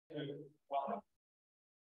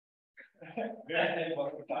From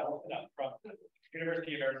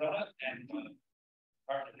University of Arizona and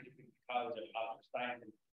partner with the College of Optical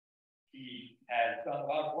Sciences. He has done a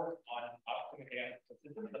lot of work on optical mechanics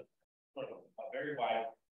systems, sort of a very wide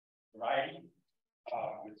variety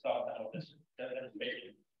with some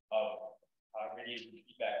demonstration of radiation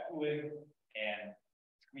feedback cooling and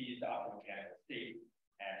squeezed optical mechanical state.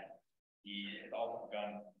 And he has also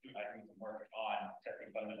done, I think, some work on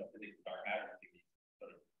testing fundamental physics of dark matter.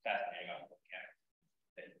 Sort of fascinating optical mechanics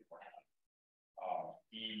that he's working on.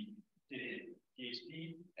 He did his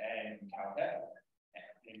PhD in Caltech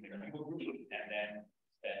in the chemical group, and then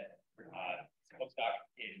spent postdoc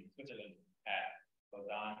in Switzerland at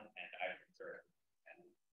Lausanne and Zurich. And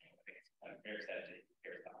I'm very excited to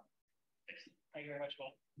hear it. Thank you very much,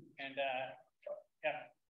 Will. And yeah,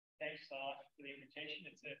 thanks for the invitation.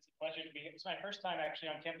 It's a pleasure to be here. It's my first time actually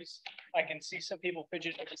on campus. I can see some people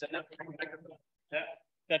fidgeting.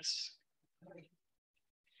 That's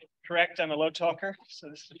correct. I'm a low talker, so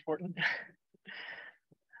this is important.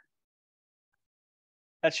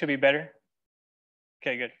 That should be better.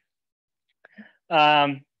 Okay, good.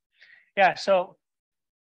 Yeah, so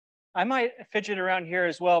I might fidget around here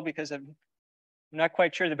as well because I'm not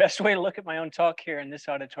quite sure the best way to look at my own talk here in this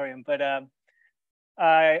auditorium. But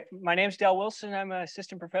my name's Dal Wilson. I'm an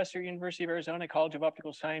assistant professor at University of Arizona College of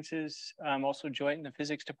Optical Sciences. I'm also joint in the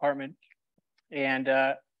physics department. And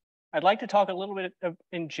I'd like to talk a little bit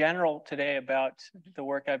in general today about the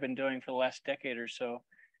work I've been doing for the last decade or so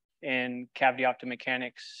in cavity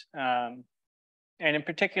optomechanics, and in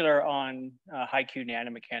particular on high-Q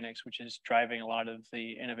nanomechanics, which is driving a lot of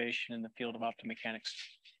the innovation in the field of optomechanics.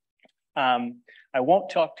 I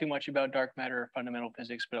won't talk too much about dark matter or fundamental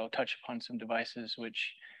physics, but I'll touch upon some devices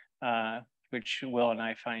which Will and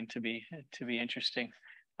I find to be interesting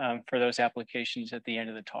for those applications at the end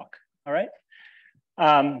of the talk. All right.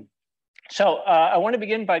 So I want to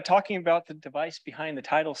begin by talking about the device behind the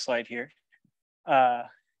title slide here.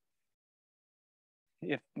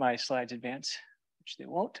 If my slides advance, which they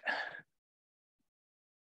won't.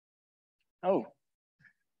 Oh.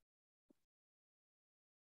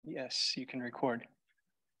 Yes, you can record.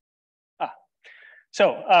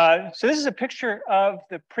 So this is a picture of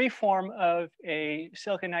the preform of a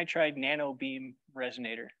silicon nitride nano beam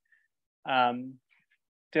resonator.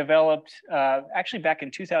 Developed actually back in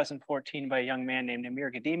 2014 by a young man named Amir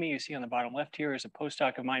Ghadimi. You see on the bottom left here is a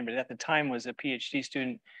postdoc of mine, but at the time was a PhD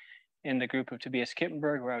student in the group of Tobias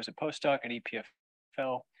Kippenberg, where I was a postdoc at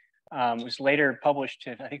EPFL. It was later published,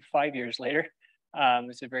 I think 5 years later.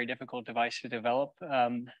 It's a very difficult device to develop.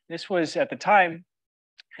 This was at the time,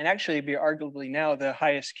 and actually be arguably now, the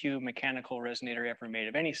highest Q mechanical resonator ever made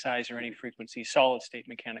of any size or any frequency, solid state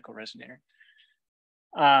mechanical resonator.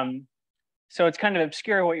 So it's kind of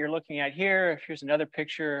obscure what you're looking at here. Here's another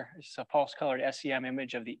picture. It's a false colored SEM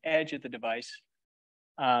image of the edge of the device.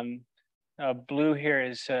 Blue here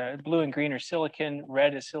is blue and green are silicon,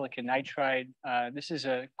 red is silicon nitride. This is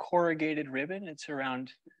a corrugated ribbon. It's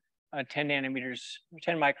around 10 nanometers,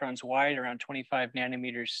 10 microns wide, around 25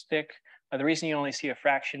 nanometers thick. The reason you only see a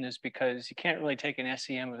fraction is because you can't really take an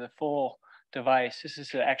SEM of the full device. This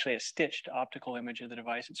is actually a stitched optical image of the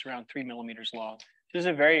device. It's around 3 millimeters long. This is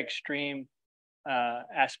a very extreme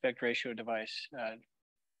aspect ratio device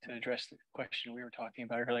to address the question we were talking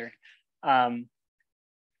about earlier.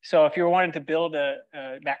 So if you were wanting to build a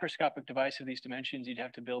macroscopic device of these dimensions, you'd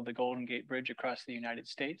have to build the Golden Gate Bridge across the United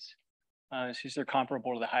States. These are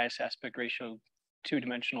comparable to the highest aspect ratio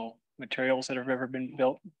two-dimensional materials that have ever been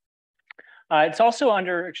built. It's also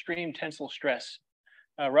under extreme tensile stress,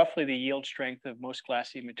 roughly the yield strength of most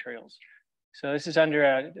glassy materials. So this is under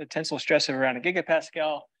a tensile stress of around 1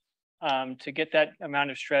 gigapascal. To get that amount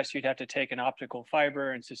of stress, you'd have to take an optical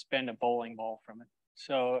fiber and suspend a bowling ball from it.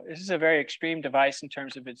 So this is a very extreme device in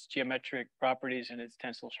terms of its geometric properties and its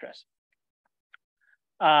tensile stress.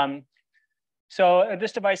 So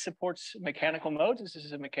this device supports mechanical modes. This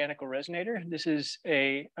is a mechanical resonator. This is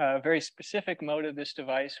a very specific mode of this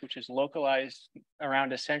device, which is localized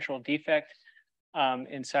around a central defect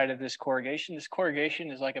inside of this corrugation. This corrugation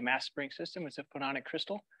is like a mass spring system. It's a phononic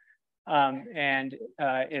crystal. And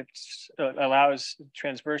it allows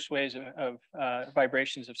transverse waves of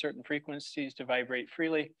vibrations of certain frequencies to vibrate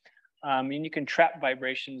freely. And you can trap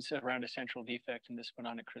vibrations around a central defect in this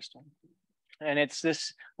phononic crystal. And it's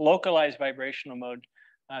this localized vibrational mode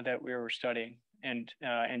that we were studying and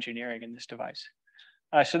engineering in this device.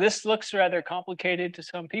 So this looks rather complicated to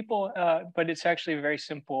some people, but it's actually very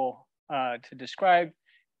simple to describe.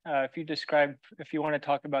 If you want to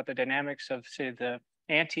talk about the dynamics of, say, the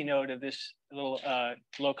antinode of this little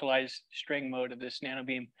localized string mode of this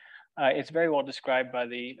nanobeam, it's very well described by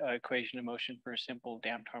the equation of motion for a simple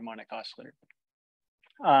damped harmonic oscillator.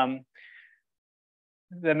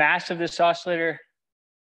 The mass of this oscillator,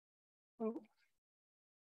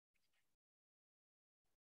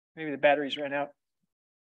 maybe the batteries ran out.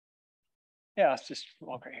 Yeah, let's just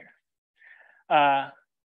walk right here.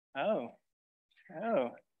 Oh,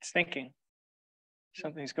 it's thinking.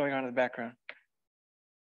 Something's going on in the background.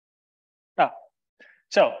 Oh,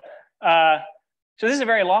 so this is a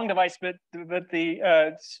very long device, but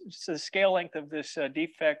the scale length of this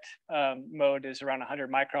defect mode is around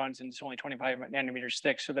 100 microns and it's only 25 nanometers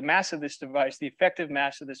thick. So the mass of this device, the effective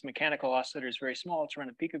mass of this mechanical oscillator is very small. It's around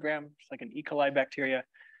a picogram. It's like an E. coli bacteria.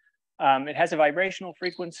 It has a vibrational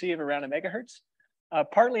frequency of around 1 megahertz.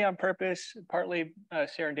 Partly on purpose, partly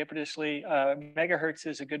serendipitously, megahertz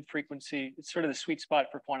is a good frequency. It's sort of the sweet spot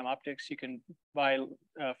for quantum optics. You can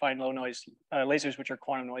find low noise lasers which are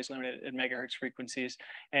quantum noise limited at megahertz frequencies,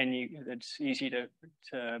 and it's easy to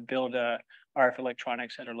build RF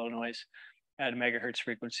electronics that are low noise at megahertz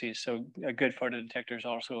frequencies. So a good photodetector is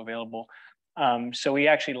also available. So we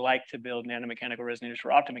actually like to build nanomechanical resonators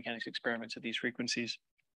for optomechanics experiments at these frequencies.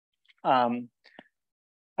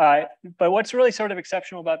 But what's really sort of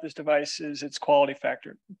exceptional about this device is its quality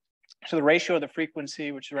factor. So the ratio of the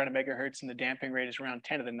frequency, which is around 1 megahertz, and the damping rate is around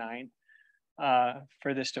 10 to the 9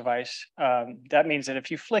 for this device. That means that if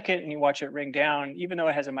you flick it and you watch it ring down, even though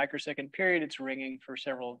it has a microsecond period, it's ringing for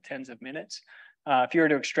several tens of minutes. If you were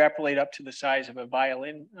to extrapolate up to the size of a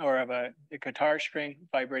violin or of a guitar string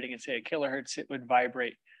vibrating at, say, a kilohertz, it would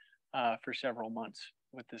vibrate for several months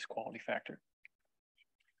with this quality factor.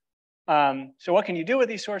 So what can you do with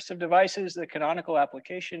these sorts of devices? The canonical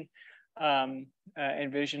application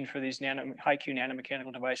envisioned for these high-Q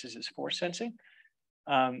nanomechanical devices is force sensing.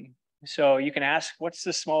 So you can ask, what's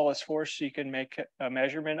the smallest force you can make a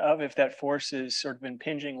measurement of if that force has sort of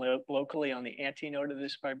impinging locally on the antinode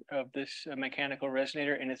of this mechanical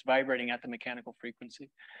resonator and it's vibrating at the mechanical frequency.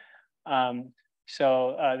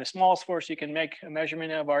 So the smallest force you can make a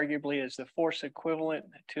measurement of arguably is the force equivalent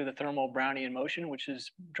to the thermal Brownian motion, which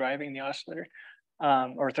is driving the oscillator,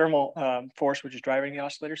 or thermal force, which is driving the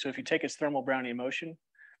oscillator. So if you take its thermal Brownian motion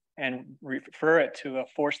and refer it to a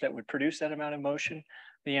force that would produce that amount of motion,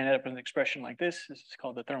 then you end up with an expression like this. This is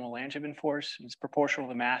called the thermal Langevin force. It's proportional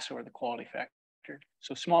to the mass over the quality factor.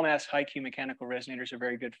 So small mass, high Q mechanical resonators are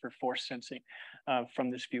very good for force sensing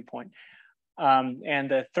from this viewpoint.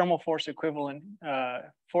 And the thermal force equivalent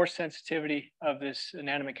force sensitivity of this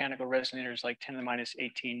nanomechanical resonator is like 10 to the minus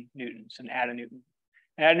 18 newtons, an attonewton.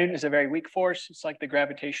 An attonewton is a very weak force. It's like the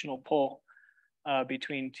gravitational pull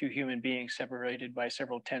between two human beings separated by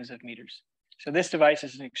several tens of meters. So this device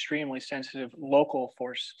is an extremely sensitive local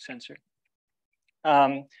force sensor.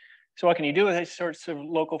 So what can you do with these sorts of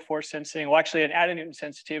local force sensing? Well, actually, an attonewton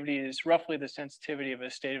sensitivity is roughly the sensitivity of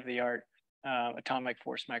a state-of-the-art atomic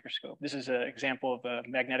force microscope. This is an example of a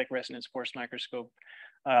magnetic resonance force microscope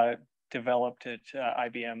developed at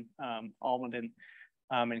IBM Almaden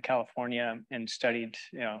in California and studied,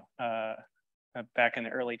 back in the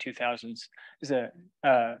early 2000s. Is a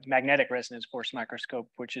magnetic resonance force microscope,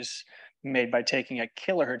 which is made by taking a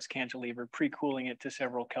kilohertz cantilever, pre-cooling it to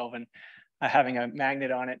several Kelvin, having a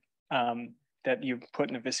magnet on it that you put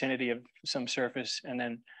in the vicinity of some surface, and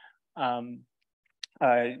then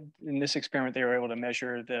in this experiment, they were able to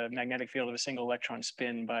measure the magnetic field of a single electron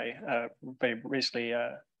spin by basically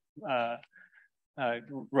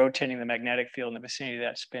rotating the magnetic field in the vicinity of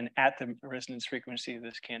that spin at the resonance frequency of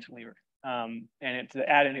this cantilever. And the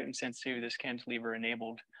attonewton sensitivity of this cantilever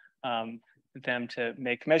enabled them to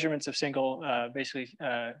make measurements of single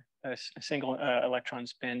electron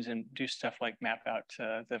spins and do stuff like map out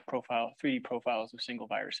the 3D profiles of single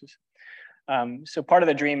viruses. So part of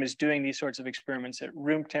the dream is doing these sorts of experiments at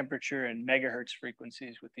room temperature and megahertz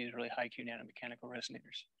frequencies with these really high Q nanomechanical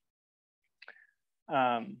resonators.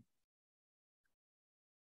 And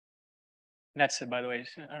that's, by the way,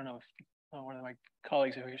 I don't know if one of my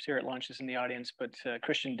colleagues who's here at lunch is in the audience, but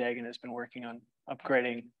Christian Dagan has been working on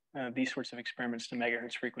upgrading these sorts of experiments to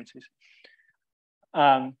megahertz frequencies.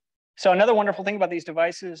 So another wonderful thing about these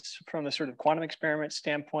devices from the sort of quantum experiment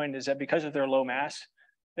standpoint is that because of their low mass,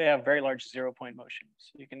 they have very large zero-point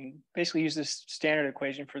motions. You can basically use this standard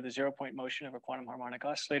equation for the zero-point motion of a quantum harmonic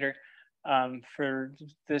oscillator. For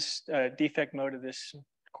this defect mode of this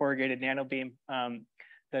corrugated nanobeam,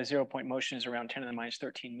 the zero-point motion is around 10 to the minus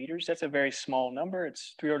 13 meters. That's a very small number.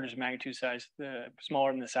 It's 3 orders of magnitude size,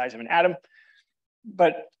 smaller than the size of an atom.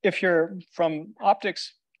 But if you're from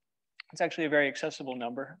optics, it's actually a very accessible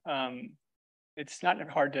number. it's not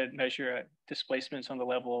hard to measure displacements on the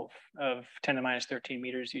level of 10 to the minus 13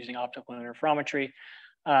 meters using optical interferometry.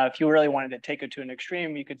 If you really wanted to take it to an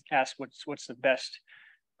extreme, you could ask what's the best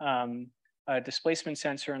displacement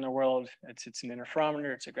sensor in the world. It's an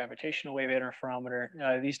interferometer. It's a gravitational wave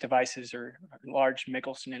interferometer. These devices are large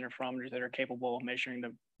Michelson interferometers that are capable of measuring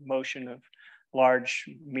the motion of large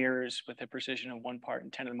mirrors with a precision of 1 part in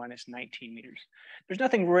 10 to the minus 19 meters. There's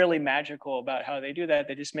nothing really magical about how they do that.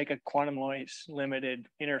 They just make a quantum noise limited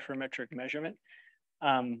interferometric measurement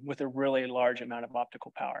with a really large amount of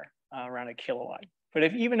optical power, around a kilowatt. But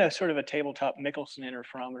if even a sort of a tabletop Michelson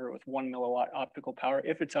interferometer with 1 milliwatt optical power,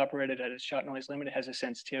 if it's operated at its shot noise limit, it has a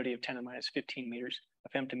sensitivity of 10 to the minus 15 meters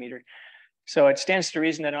of femtometer. So it stands to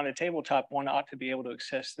reason that on a tabletop, one ought to be able to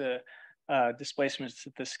access the displacements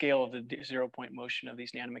at the scale of the 0-point motion of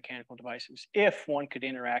these nanomechanical devices, if one could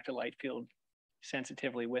interact a light field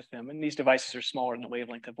sensitively with them. And these devices are smaller than the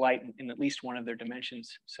wavelength of light in at least one of their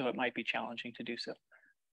dimensions, so it might be challenging to do so.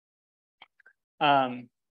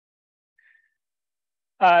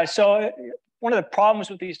 So one of the problems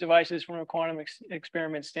with these devices from a quantum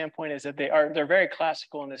experiment standpoint is that they're very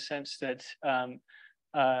classical in the sense that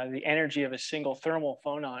the energy of a single thermal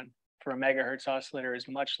phonon for a megahertz oscillator is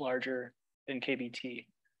much larger than KBT.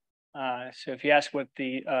 So if you ask what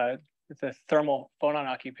the thermal phonon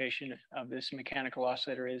occupation of this mechanical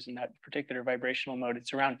oscillator is in that particular vibrational mode,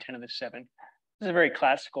 it's around 10 to the 7. This is a very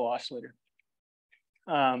classical oscillator.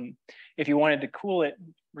 If you wanted to cool it,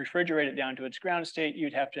 refrigerate it down to its ground state,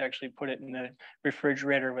 you'd have to actually put it in the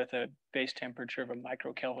refrigerator with a base temperature of a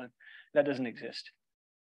microkelvin. That doesn't exist.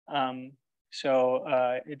 You're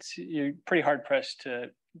pretty hard pressed to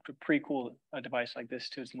pre-cool a device like this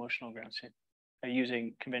to its motional ground state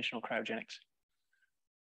using conventional cryogenics.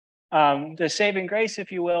 The saving grace,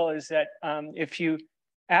 if you will, is that if you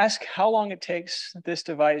ask how long it takes this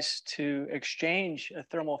device to exchange a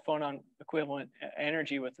thermal phonon equivalent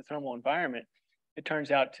energy with the thermal environment, it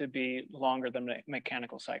turns out to be longer than the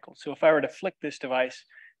mechanical cycle. So if I were to flick this device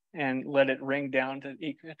and let it ring down to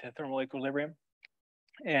thermal equilibrium,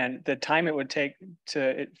 and the time it would take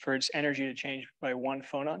for its energy to change by 1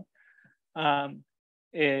 phonon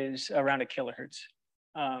is around a kilohertz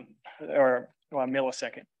or a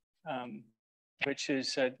millisecond, which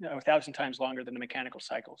is 1,000 times longer than the mechanical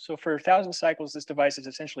cycle. So for 1,000 cycles, this device is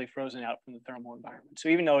essentially frozen out from the thermal environment. So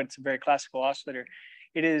even though it's a very classical oscillator,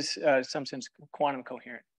 it is in some sense quantum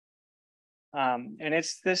coherent. And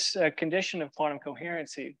it's this condition of quantum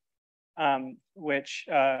coherency which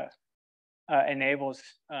enables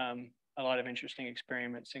a lot of interesting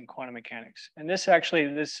experiments in quantum mechanics. And this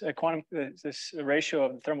actually, this ratio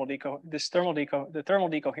of the thermal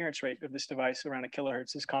decoherence rate of this device around a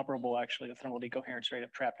kilohertz is comparable actually to the thermal decoherence rate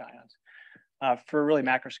of trapped ions for a really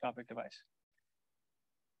macroscopic device.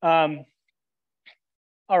 All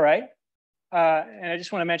right. And I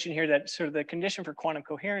just want to mention here that sort of the condition for quantum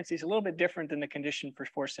coherency is a little bit different than the condition for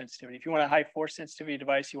force sensitivity. If you want a high force sensitivity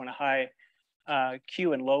device, you want a high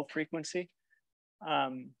Q and low frequency.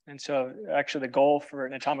 And so actually the goal for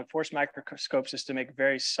an atomic force microscopes is to make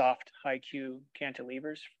very soft high Q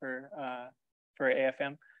cantilevers for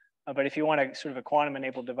AFM. But if you want a sort of a quantum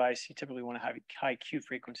enabled device, you typically want to have a high Q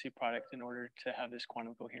frequency product in order to have this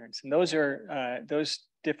quantum coherence. And those are two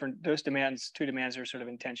demands are sort of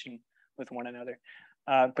in tension with one another.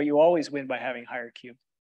 But you always win by having higher Q.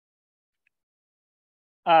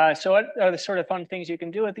 So what are the sort of fun things you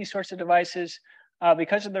can do with these sorts of devices?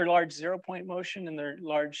 Because of their large 0-point motion and their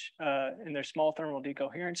small thermal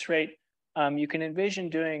decoherence rate, you can envision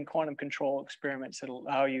doing quantum control experiments that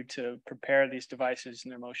allow you to prepare these devices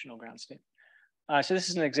in their motional ground state. So this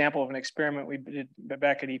is an example of an experiment we did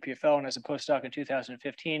back at EPFL and as a postdoc in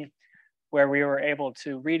 2015, where we were able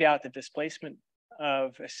to read out the displacement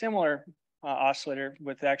of a similar oscillator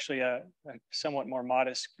with actually a somewhat more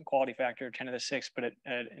modest quality factor of 10 to the 6, but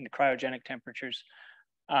in cryogenic temperatures,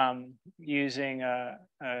 using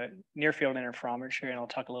near field interferometry, and I'll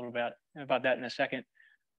talk a little bit about that in a second.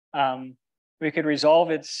 We could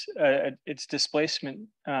resolve its displacement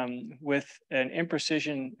with an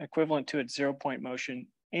imprecision equivalent to its 0-point motion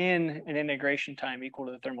in an integration time equal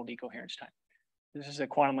to the thermal decoherence time. This is a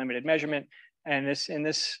quantum limited measurement. And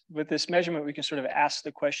with this measurement, we can sort of ask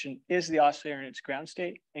the question, is the oscillator in its ground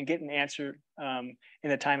state? And get an answer in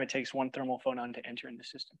the time it takes 1 thermal phonon to enter in the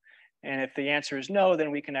system. And if the answer is no, then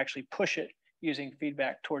we can actually push it using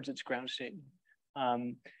feedback towards its ground state.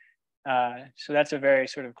 So that's a very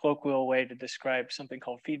sort of colloquial way to describe something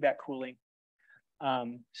called feedback cooling.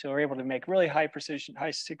 So we're able to make really high precision,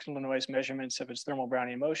 high signal to noise measurements of its thermal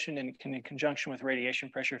Brownian motion, and can, in conjunction with radiation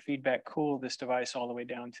pressure feedback, cool this device all the way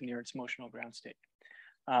down to near its motional ground state.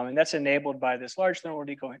 And that's enabled by this small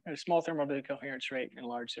thermal decoherence rate and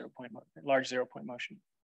large zero point motion.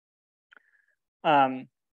 And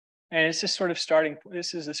it's just sort of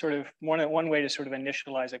this is a sort of one way to sort of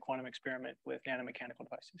initialize a quantum experiment with nanomechanical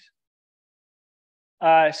devices.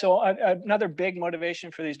 So another big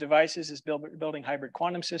motivation for these devices is building hybrid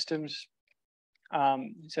quantum systems.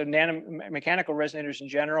 So mechanical resonators in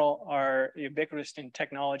general are ubiquitous in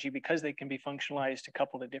technology because they can be functionalized to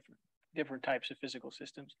couple to different types of physical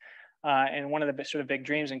systems. And one of the sort of big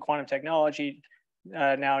dreams in quantum technology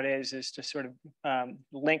nowadays is to sort of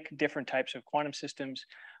link different types of quantum systems.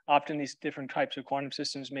 Often these different types of quantum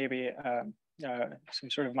systems may be some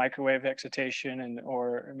sort of microwave excitation,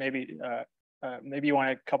 or maybe you want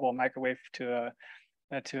to couple a microwave to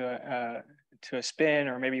a spin,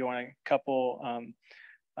 or maybe you want to couple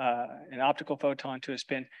an optical photon to a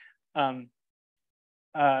spin.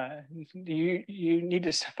 You need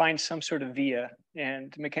to find some sort of via,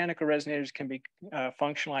 and mechanical resonators can be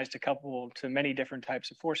functionalized to couple to many different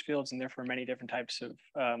types of force fields, and therefore many different types of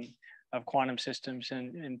quantum systems,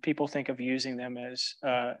 and people think of using them as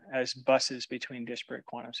buses between disparate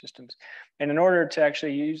quantum systems. And in order to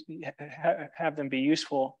actually have them be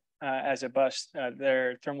useful as a bus,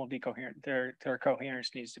 their coherence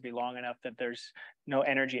needs to be long enough that there's no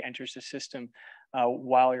energy enters the system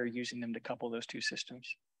while you're using them to couple those two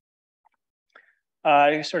systems.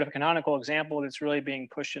 Sort of a canonical example that's really being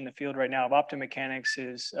pushed in the field right now of optomechanics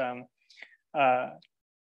is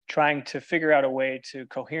trying to figure out a way to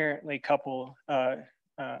coherently couple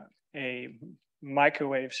a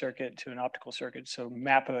microwave circuit to an optical circuit. So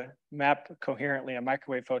map coherently a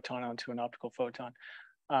microwave photon onto an optical photon.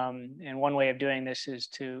 And one way of doing this is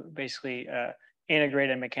to basically integrate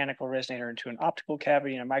a mechanical resonator into an optical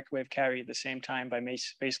cavity and a microwave cavity at the same time by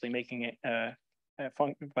basically making it a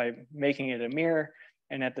mirror,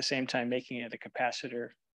 and at the same time making it a capacitor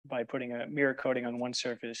by putting a mirror coating on one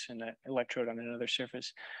surface and an electrode on another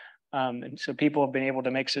surface. And so people have been able to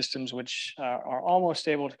make systems which are almost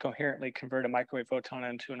able to coherently convert a microwave photon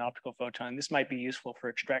into an optical photon. This might be useful for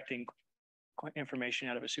extracting information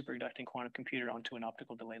out of a superconducting quantum computer onto an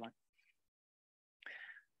optical delay line.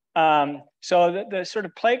 So the sort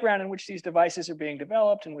of playground in which these devices are being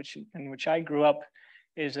developed, in which I grew up,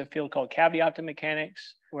 is a field called cavity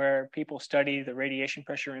optomechanics, where people study the radiation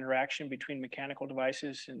pressure interaction between mechanical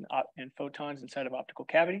devices and photons inside of optical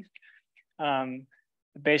cavities.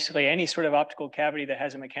 Basically, any sort of optical cavity that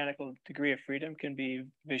has a mechanical degree of freedom can be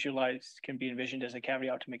envisioned as a cavity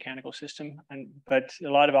optomechanical system. But a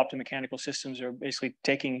lot of optomechanical systems are basically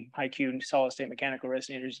taking high-Q solid-state mechanical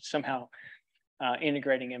resonators and somehow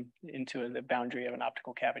integrating them into the boundary of an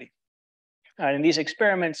optical cavity. In these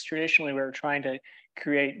experiments, traditionally, we were trying to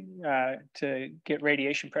get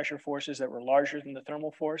radiation pressure forces that were larger than the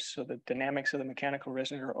thermal force, so the dynamics of the mechanical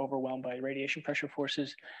resonator are overwhelmed by radiation pressure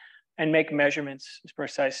forces, and make measurements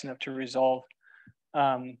precise enough to resolve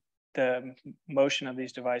the motion of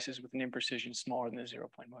these devices with an imprecision smaller than the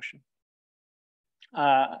 0-point motion.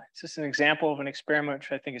 This is an example of an experiment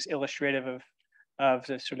which I think is illustrative of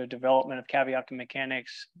the sort of development of cavity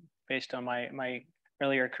optomechanics based on my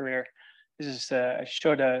earlier career. This is I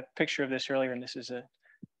showed a picture of this earlier, and this is a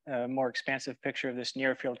more expansive picture of this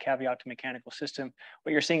near-field cavity optomechanical system.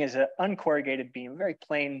 What you're seeing is an uncorrugated beam, a very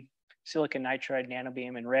plain silicon nitride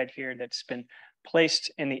nanobeam in red here, that's been placed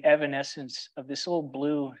in the evanescence of this little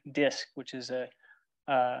blue disc, which is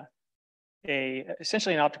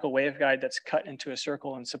essentially an optical waveguide that's cut into a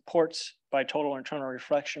circle and supports by total internal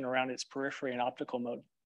reflection around its periphery and optical mode,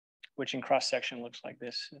 which in cross-section looks like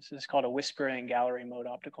this. This is called a whispering gallery mode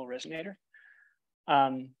optical resonator.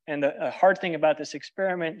 And the hard thing about this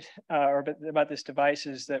experiment, or about this device,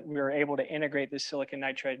 is that we were able to integrate this silicon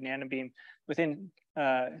nitride nanobeam within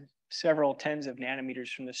several tens of nanometers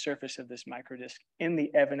from the surface of this microdisc in the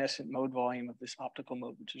evanescent mode volume of this optical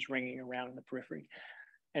mode, which is ringing around in the periphery.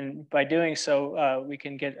 And by doing so, we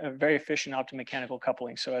can get a very efficient optomechanical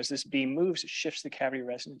coupling. So as this beam moves, it shifts the cavity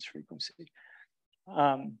resonance frequency.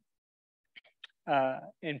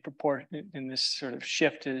 In proportion, in this sort of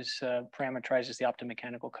shift parameterizes the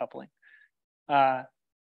optomechanical coupling.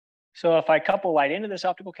 So if I couple light into this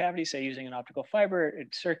optical cavity, say using an optical fiber,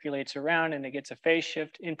 it circulates around and it gets a phase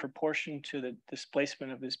shift in proportion to the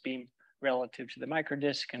displacement of this beam relative to the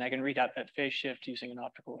microdisc, and I can read out that phase shift using an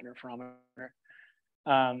optical interferometer.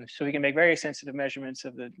 So we can make very sensitive measurements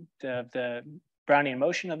of the Brownian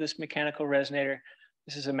motion of this mechanical resonator.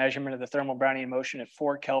 This is a measurement of the thermal Brownian motion at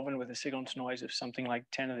 4 Kelvin with a signal to noise of something like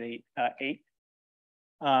 10 to the 8.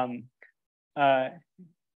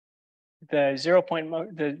 The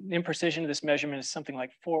the imprecision of this measurement is something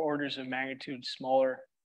like 4 orders of magnitude smaller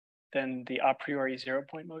than the a priori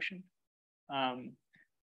 0-point motion.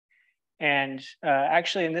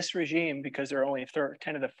 Actually in this regime, because there are only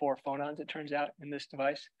 10 to the 4 phonons, it turns out, in this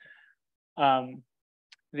device,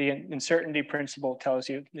 the uncertainty principle tells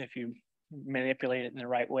you, if you manipulate it in the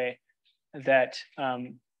right way, that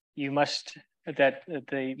most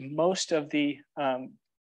of the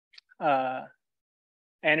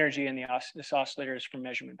energy in this oscillator is from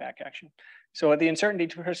measurement back action. So what the uncertainty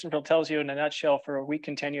principle tells you in a nutshell for a weak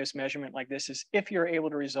continuous measurement like this is, if you're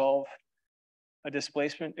able to resolve a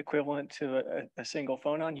displacement equivalent to a single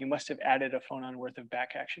phonon, you must have added a phonon worth of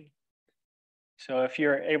back action. So if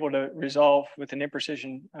you're able to resolve with an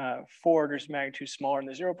imprecision 4 orders of magnitude smaller than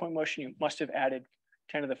the 0-point motion, you must have added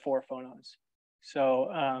 10 to the 4 phonons. So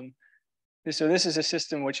this is a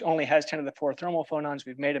system which only has 10 to the 4 thermal phonons.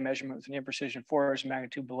 We've made a measurement with an imprecision 4 orders of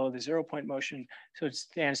magnitude below the 0-point motion. So it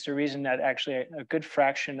stands to reason that actually a good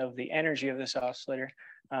fraction of the energy of this oscillator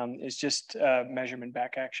is just measurement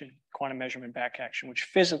back action, quantum measurement back action, which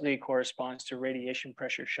physically corresponds to radiation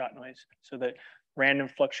pressure shot noise. So that random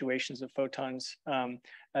fluctuations of photons, the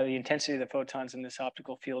intensity of the photons in this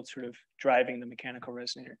optical field sort of driving the mechanical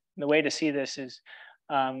resonator. And the way to see this is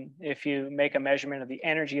if you make a measurement of the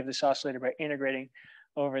energy of this oscillator by integrating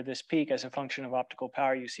over this peak as a function of optical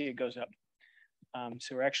power, you see it goes up.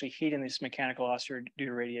 So we're actually heating this mechanical oscillator due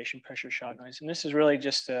to radiation pressure shot noise. And this is really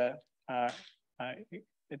just the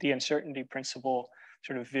uncertainty principle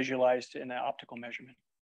sort of visualized in the optical measurement.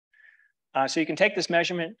 So you can take this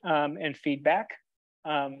measurement and feed back.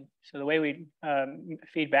 So the way we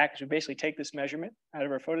feed back is we basically take this measurement out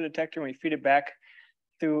of our photodetector and we feed it back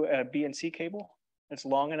through a BNC cable that's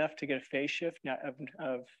long enough to get a phase shift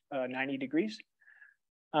of 90 degrees.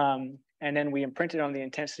 And then we imprint it on the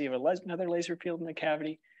intensity of another laser field in the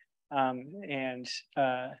cavity.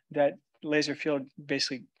 That laser field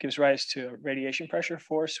basically gives rise to a radiation pressure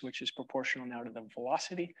force, which is proportional now to the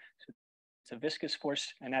velocity. So it's a viscous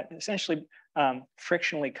force, and that essentially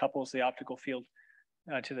frictionally couples the optical field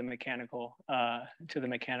to the mechanical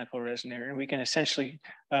resonator. And we can essentially,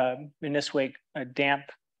 in this way, damp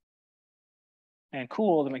and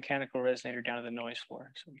cool the mechanical resonator down to the noise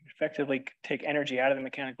floor. So we effectively take energy out of the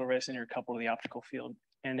mechanical resonator, coupled to the optical field.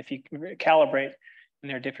 And if you calibrate, and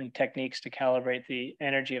there are different techniques to calibrate the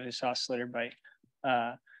energy of this oscillator by,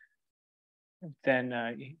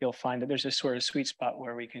 then you'll find that there's a sort of sweet spot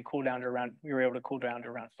where we can cool down to around, we were able to cool down to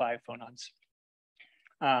around 5 phonons.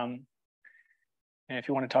 And if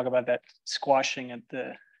you want to talk about that squashing at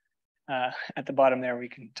the bottom there, we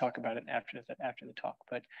can talk about it after the talk.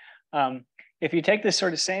 But if you take this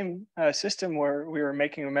sort of same system where we were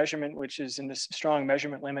making a measurement, which is in this strong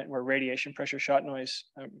measurement limit where radiation pressure shot noise,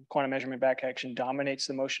 quantum measurement back action dominates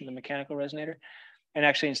the motion of the mechanical resonator, and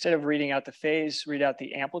actually instead of reading out the phase, read out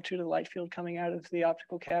the amplitude of the light field coming out of the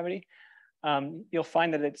optical cavity, you'll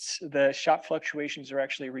find that the shot fluctuations are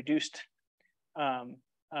actually reduced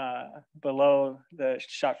below the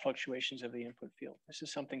shot fluctuations of the input field. This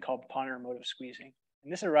is something called Ponder motive squeezing.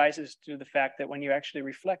 And this arises due to the fact that when you actually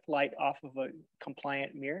reflect light off of a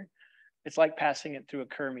compliant mirror, it's like passing it through a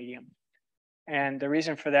Kerr medium. And the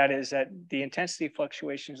reason for that is that the intensity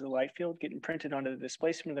fluctuations of the light field get imprinted onto the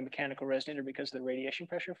displacement of the mechanical resonator because of the radiation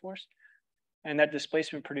pressure force. And that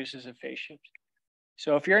displacement produces a phase shift.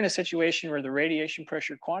 So if you're in a situation where the radiation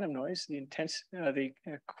pressure quantum noise, the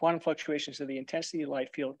quantum fluctuations of the intensity of the light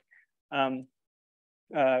field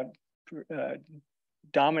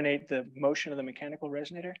dominate the motion of the mechanical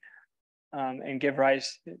resonator and give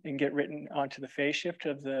rise and get written onto the phase shift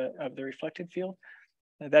of the reflected field,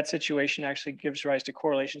 that situation actually gives rise to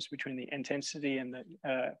correlations between the intensity and the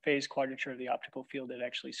phase quadrature of the optical field that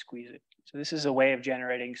actually squeeze it. So this is a way of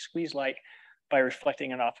generating squeeze light by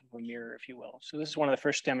reflecting it off of a mirror, if you will. So this is one of the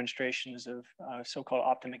first demonstrations of so-called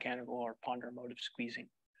optomechanical or Ponder motive squeezing.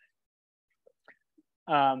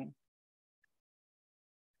 So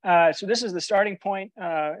this is the starting point,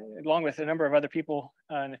 along with a number of other people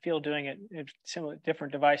in the field doing it in similar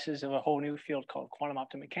different devices, of a whole new field called quantum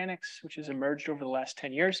optomechanics, which has emerged over the last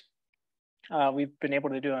 10 years. We've been able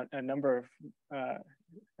to do a number of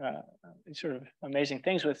sort of amazing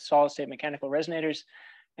things with solid state mechanical resonators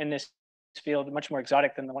in this field, much more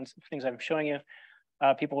exotic than the things I'm showing you.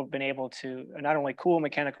 People have been able to not only cool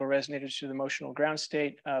mechanical resonators to the motional ground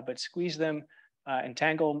state, but squeeze them,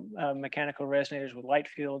 entangle mechanical resonators with light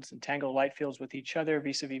fields, entangle light fields with each other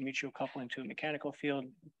vis-a-vis mutual coupling to a mechanical field.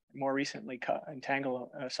 More recently, entangle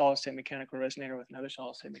a solid state mechanical resonator with another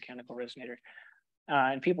solid state mechanical resonator.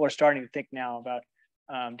 And people are starting to think now about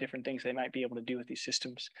different things they might be able to do with these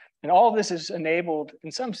systems. And all of this is enabled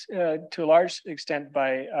in some, to a large extent,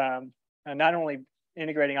 by not only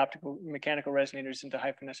integrating optical mechanical resonators into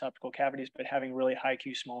hypheness optical cavities, but having really high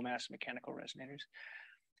Q small mass mechanical resonators.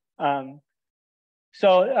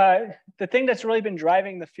 The thing that's really been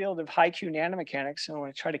driving the field of high Q nanomechanics, and I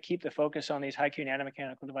want to try to keep the focus on these high Q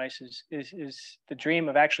nanomechanical devices, is the dream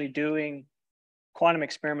of actually doing quantum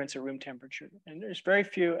experiments at room temperature. And there's very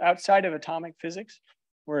few outside of atomic physics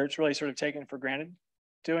where it's really sort of taken for granted.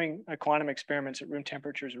 Doing a quantum experiments at room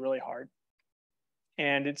temperature is really hard.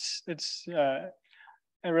 And it's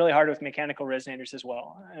really hard with mechanical resonators as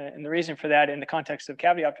well. And the reason for that in the context of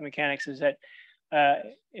cavity optomechanics is that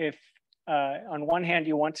if on one hand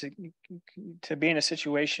you want to be in a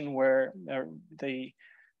situation where the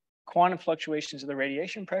quantum fluctuations of the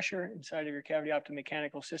radiation pressure inside of your cavity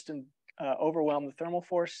optomechanical system overwhelm the thermal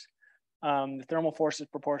force. The thermal force is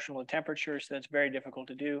proportional to temperature, so that's very difficult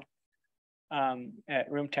to do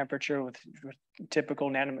at room temperature with typical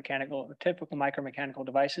micromechanical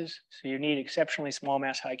devices. So you need exceptionally small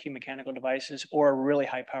mass high Q mechanical devices or really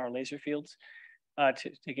high power laser fields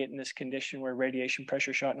to get in this condition where radiation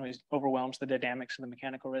pressure shot noise overwhelms the dynamics of the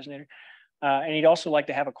mechanical resonator. And you'd also like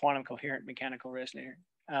to have a quantum coherent mechanical resonator.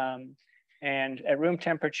 And at room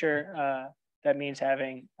temperature, that means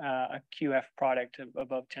having a QF product of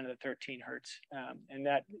above 10 to the 13 hertz. And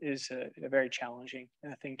that is a very challenging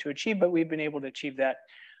thing to achieve, but we've been able to achieve that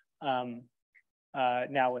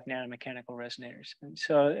now with nanomechanical resonators. And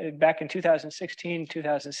so back in 2016,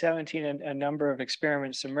 2017, a number of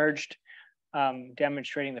experiments emerged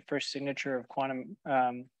demonstrating the first signature of quantum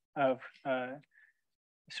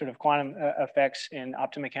quantum effects in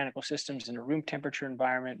optomechanical systems in a room temperature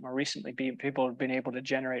environment. More recently, people have been able to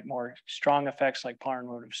generate more strong effects like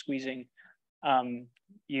polynomial squeezing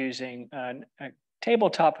using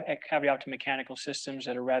tabletop cavity optomechanical systems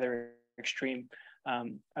that are rather extreme,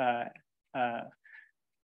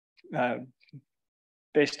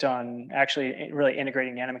 based on actually really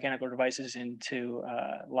integrating nanomechanical devices into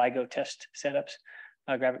LIGO test setups.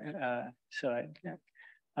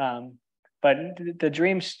 But the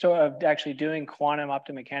dream of actually doing quantum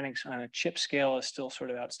optomechanics on a chip scale is still sort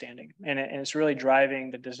of outstanding. And it's really driving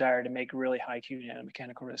the desire to make really high Q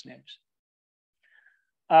nanomechanical resonators.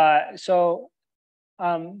 I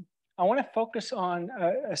want to focus on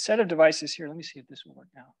a set of devices here. Let me see if this will work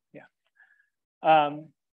now. Yeah.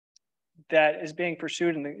 That is being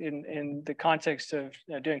pursued in the context of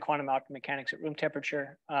doing quantum optomechanics at room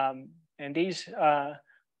temperature. And these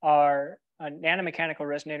are nanomechanical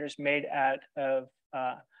resonators made out of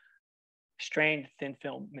strained thin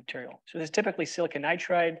film material. So this is typically silicon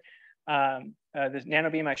nitride. The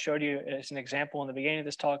nanobeam I showed you as an example in the beginning of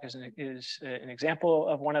this talk is an example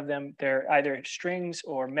of one of them. They're either strings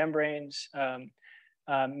or membranes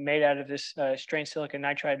made out of this strained silicon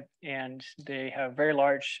nitride, and they have very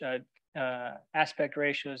large aspect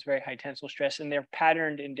ratios, very high tensile stress, and they're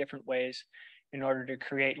patterned in different ways in order to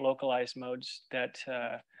create localized modes that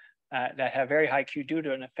have very high Q due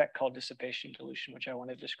to an effect called dissipation dilution, which I want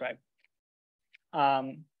to describe.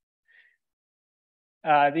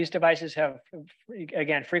 These devices have,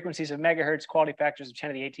 again, frequencies of megahertz, quality factors of 10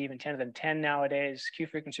 to the 8 to even 10 to the 10 nowadays, Q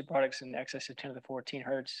frequency products in excess of 10 to the 14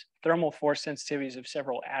 hertz, thermal force sensitivities of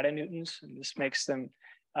several attanewtons, and this makes them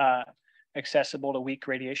accessible to weak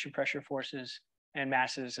radiation pressure forces, and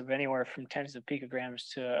masses of anywhere from tens of picograms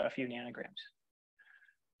to a few nanograms.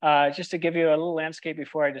 Just to give you a little landscape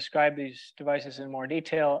before I describe these devices in more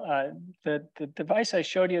detail, the device I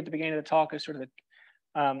showed you at the beginning of the talk is sort of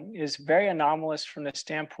is very anomalous from the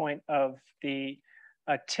standpoint of the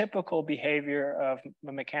typical behavior of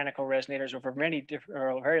mechanical resonators over many different or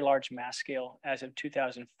a very large mass scale as of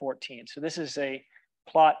 2014. So this is a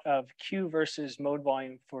plot of Q versus mode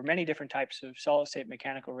volume for many different types of solid state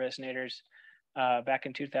mechanical resonators back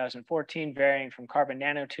in 2014, varying from carbon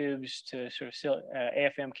nanotubes to sort of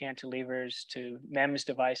AFM cantilevers to MEMS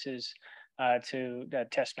devices to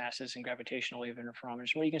test masses and gravitational wave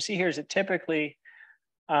interferometers. What you can see here is that typically,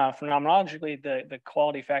 phenomenologically, the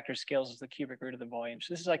quality factor scales as the cubic root of the volume.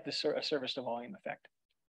 So this is like the surface to volume effect.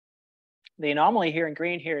 The anomaly here in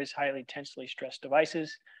green here is highly tensely stressed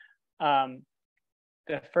devices.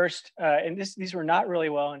 The first, and these were not really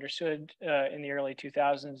well understood in the early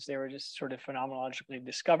 2000s. They were just sort of phenomenologically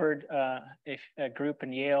discovered. A group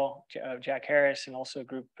in Yale, Jack Harris, and also a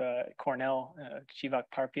group Cornell, Jivak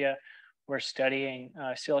Parpia, were studying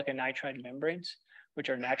silicon nitride membranes, which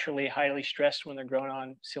are naturally highly stressed when they're grown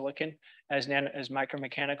on silicon as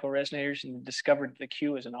micromechanical resonators, and discovered the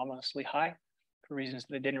Q is anomalously high for reasons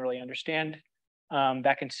they didn't really understand.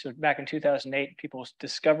 Back in 2008, people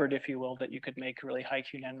discovered, if you will, that you could make really high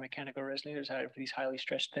Q nanomechanical resonators out of these highly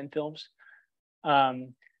stressed thin films.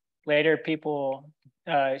 Later, people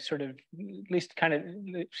sort of at least kind of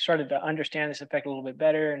started to understand this effect a little bit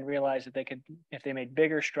better and realized that they could, if they made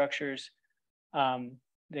bigger structures,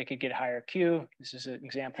 they could get higher Q. This is an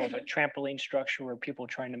example of a trampoline structure where people were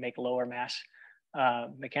trying to make lower mass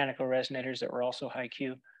mechanical resonators that were also high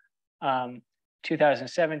Q.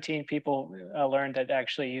 2017, people learned that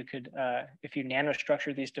actually you could, if you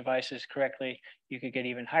nanostructure these devices correctly, you could get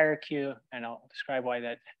even higher Q, and I'll describe why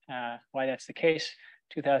that's the case.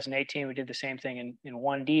 2018, we did the same thing in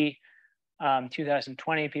 1D.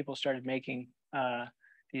 2020, people started making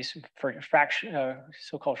these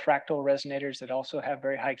so-called fractal resonators that also have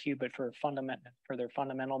very high Q, but for their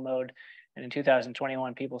fundamental mode. And in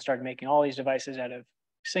 2021, people started making all these devices out of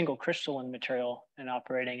single crystalline material and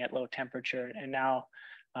operating at low temperature. And now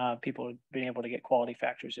people have been able to get quality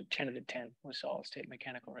factors of 10 to the 10 with solid state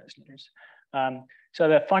mechanical resonators. So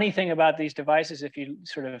the funny thing about these devices, if you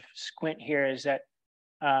sort of squint here, is that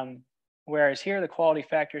whereas here the quality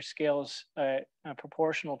factor scales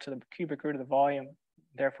proportional to the cubic root of the volume,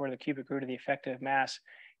 therefore the cubic root of the effective mass,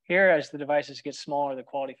 here as the devices get smaller, the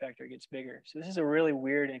quality factor gets bigger. So this is a really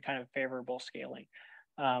weird and kind of favorable scaling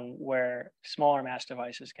where smaller mass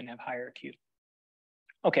devices can have higher Q.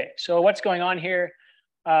 Okay, so what's going on here?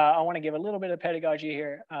 I want to give a little bit of pedagogy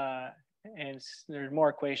here, and there's more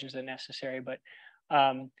equations than necessary, but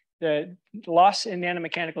the loss in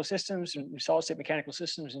nanomechanical systems and solid state mechanical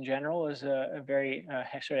systems in general is a very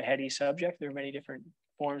sort of heady subject. There are many different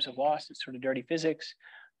forms of loss. It's sort of dirty physics.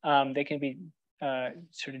 They can be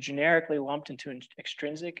sort of generically lumped into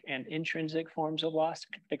extrinsic and intrinsic forms of loss.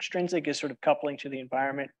 Extrinsic is sort of coupling to the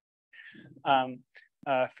environment.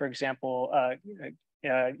 For example,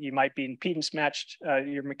 you might be impedance matched,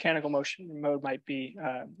 your mechanical motion mode might be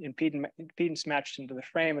impedance matched into the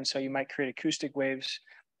frame, and so you might create acoustic waves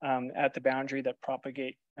at the boundary that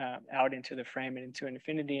propagate out into the frame and into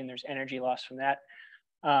infinity, and there's energy loss from that.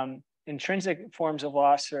 Intrinsic forms of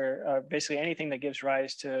loss are basically anything that gives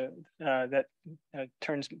rise to,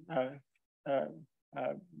 turns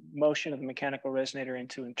motion of the mechanical resonator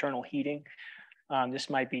into internal heating. This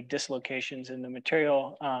might be dislocations in the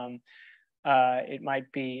material. It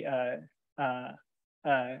might be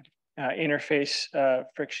interface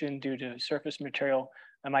friction due to surface material.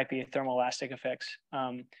 It might be thermoelastic effects.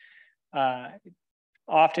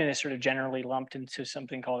 Often is sort of generally lumped into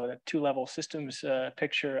something called a two-level systems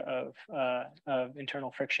picture of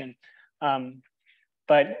internal friction.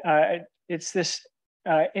 But it's this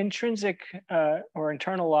intrinsic or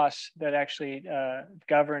internal loss that actually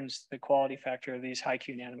governs the quality factor of these high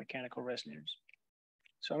Q nanomechanical resonators.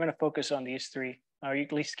 So I'm going to focus on these three, or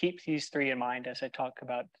at least keep these three in mind as I talk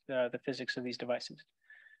about the physics of these devices.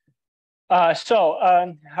 So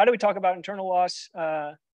how do we talk about internal loss?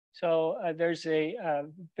 There's a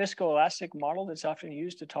viscoelastic model that's often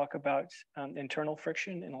used to talk about internal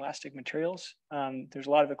friction in elastic materials. There's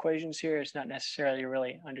a lot of equations here. It's not necessarily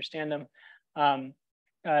really understand them.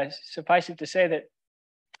 Suffice it to say that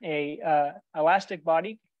a elastic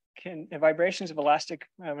body vibrations of an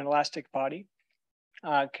elastic body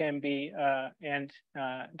can be, and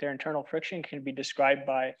their internal friction can be described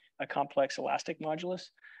by a complex elastic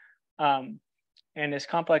modulus. And this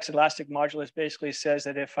complex elastic modulus basically says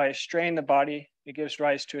that if I strain the body, it gives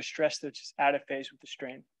rise to a stress that's out of phase with the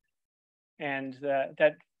strain. And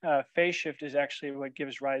that phase shift is actually what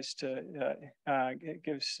gives rise to,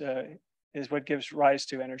 is what gives rise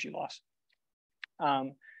to energy loss.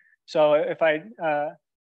 So if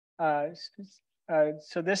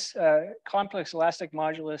so this complex elastic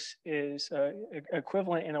modulus is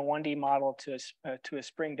equivalent in a 1D model to a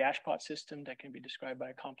spring dashpot system that can be described by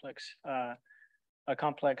a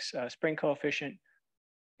complex spring coefficient.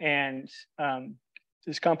 And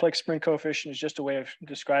this complex spring coefficient is just a way of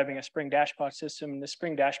describing a spring dashpot system. The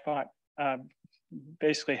spring dashpot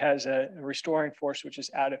basically has a restoring force which is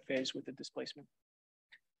out of phase with the displacement.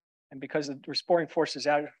 And because the restoring force is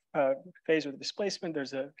out of phase with the displacement,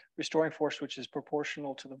 there's a restoring force which is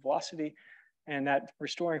proportional to the velocity. And that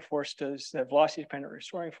restoring force that velocity dependent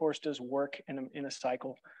restoring force does work in a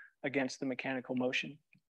cycle against the mechanical motion.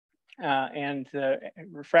 And the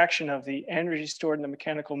refraction of the energy stored in the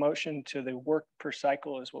mechanical motion to the work per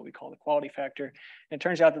cycle is what we call the quality factor. And it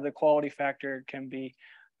turns out that the quality factor can be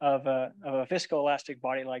of a viscoelastic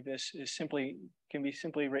body like this can be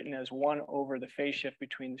simply written as 1 over the phase shift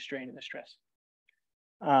between the strain and the stress.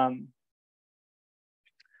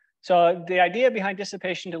 So the idea behind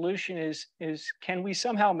dissipation dilution is can we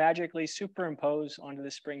somehow magically superimpose onto the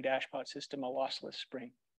spring dashpot system a lossless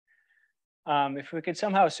spring? If we could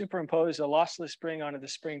somehow superimpose a lossless spring onto the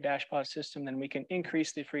spring dashpot system, then we can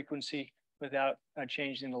increase the frequency without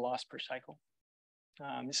changing the loss per cycle.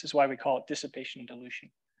 This is why we call it dissipation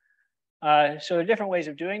dilution. So there are different ways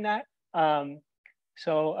of doing that. One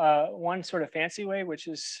sort of fancy way, which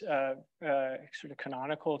is sort of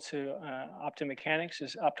canonical to optomechanics,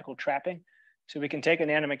 is optical trapping. So we can take a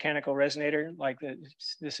nanomechanical resonator like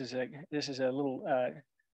this. This is a little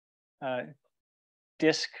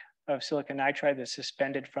disc of silicon nitride that's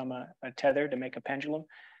suspended from a tether to make a pendulum,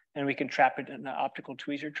 and we can trap it in an optical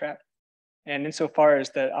tweezer trap. And insofar as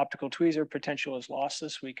the optical tweezer potential is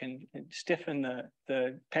lossless, we can stiffen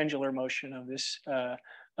the pendular motion of this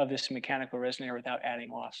mechanical resonator without adding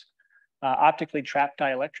loss. Optically trapped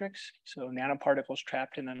dielectrics, so nanoparticles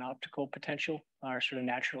trapped in an optical potential, are sort of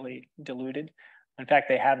naturally diluted. In fact,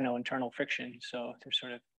 they have no internal friction, so they're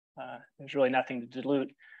sort of there's really nothing to dilute.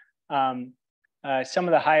 Some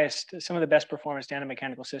of the best performance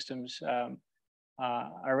nanomechanical systems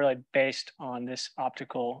are really based on this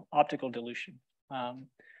optical dilution.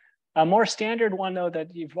 A more standard one, though,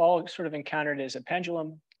 that you've all sort of encountered is a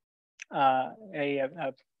pendulum.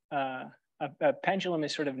 A pendulum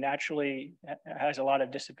is sort of naturally has a lot of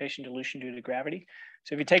dissipation dilution due to gravity.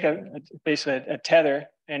 So if you take basically a tether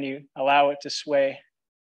and you allow it to sway,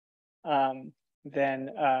 then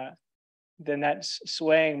that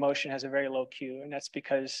swaying motion has a very low Q, and that's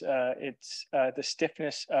because it's the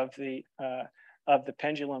stiffness of the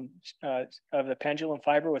pendulum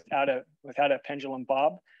fiber without a pendulum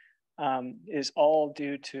bob is all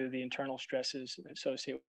due to the internal stresses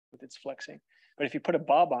associated with its flexing. But if you put a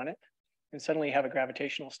bob on it, then suddenly you have a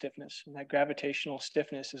gravitational stiffness, and that gravitational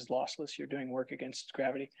stiffness is lossless. You're doing work against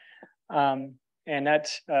gravity, and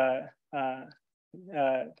that's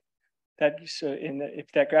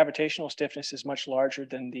if that gravitational stiffness is much larger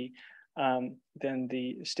than the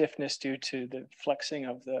stiffness due to the flexing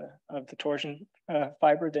of the torsion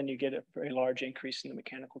fiber, then you get a very large increase in the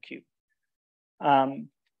mechanical Q.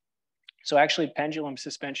 So actually, pendulum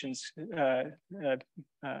suspensions,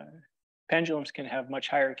 pendulums can have much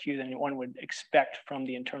higher Q than one would expect from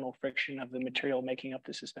the internal friction of the material making up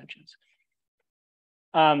the suspensions.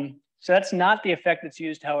 So that's not the effect that's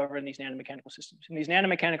used, however, in these nanomechanical systems. In these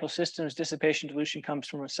nanomechanical systems, dissipation dilution comes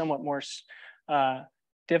from a somewhat more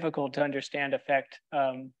difficult to understand effect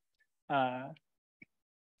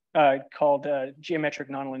called geometric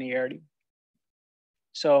nonlinearity.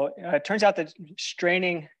 So it turns out that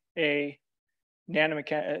straining a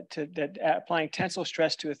applying tensile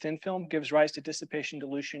stress to a thin film gives rise to dissipation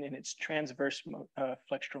dilution in its transverse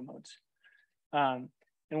flexural modes.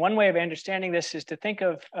 And one way of understanding this is to think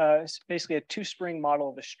of basically a two-spring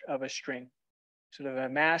model of a string, sort of a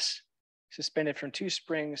mass suspended from two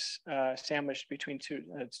springs sandwiched between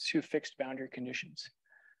two fixed boundary conditions.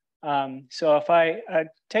 So if I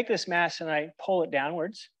take this mass and I pull it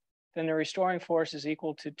downwards, then the restoring force is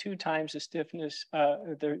equal to 2 times the stiffness.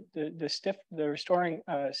 The restoring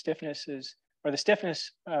stiffness is, or the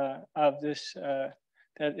stiffness of this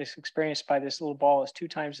that is experienced by this little ball is 2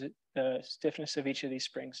 times the stiffness of each of these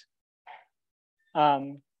springs.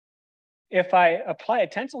 If I apply a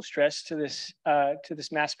tensile stress to this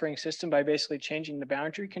mass spring system by basically changing the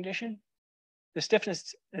boundary condition, the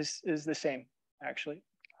stiffness is the same actually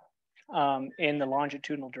in the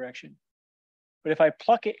longitudinal direction. But if I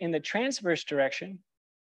pluck it in the transverse direction,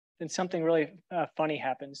 then something really funny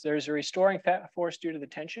happens. There's a restoring force due to the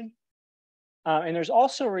tension. And there's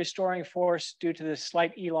also a restoring force due to the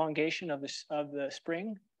slight elongation of the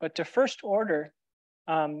spring. But to first order,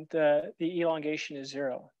 the elongation is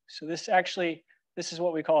 0. So this is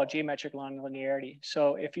what we call a geometric nonlinearity.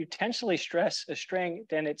 So if you tensily stress a string,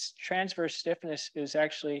 then its transverse stiffness is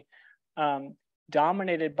actually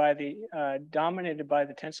dominated by the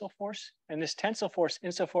tensile force, and this tensile force,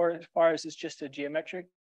 insofar as it's just a geometric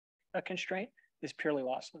constraint, is purely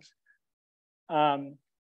lossless.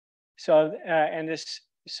 So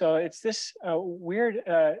it's this weird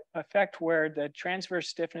effect where the transverse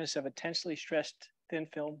stiffness of a tensely stressed thin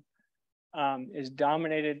film is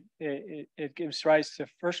dominated. It gives rise to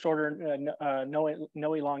first order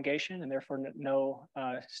no elongation, and therefore no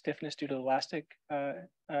stiffness due to elastic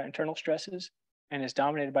internal stresses, and is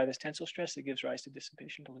dominated by this tensile stress that gives rise to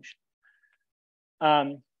dissipation dilution.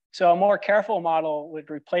 So a more careful model would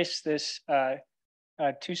replace this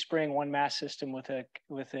 2-spring, 1-mass system with a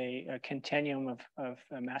continuum of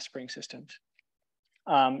mass spring systems.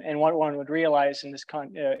 And what one would realize in this,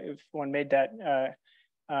 if one made that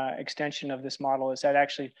extension of this model, is that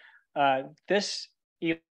actually this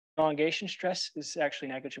elongation stress is actually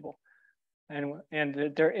negligible, and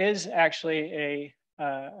there is actually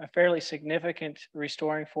a fairly significant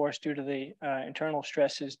restoring force due to the internal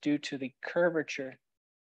stresses due to the curvature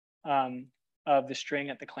of the string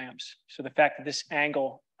at the clamps. So the fact that this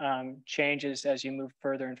angle changes as you move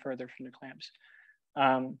further and further from the clamps.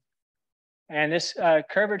 And this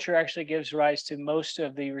curvature actually gives rise to most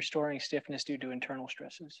of the restoring stiffness due to internal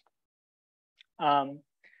stresses.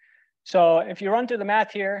 So if you run through the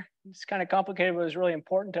math here, it's kind of complicated, but it's really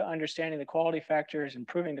important to understanding the quality factors,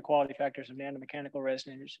 improving the quality factors of nanomechanical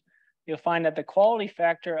resonators. You'll find that the quality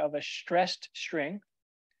factor of a stressed string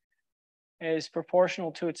is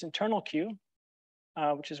proportional to its internal Q,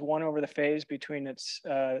 which is 1 over the phase between its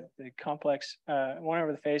the complex 1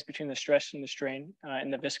 over the phase between the stress and the strain in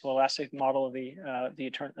the viscoelastic model of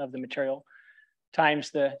the material, times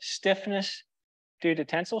the stiffness due to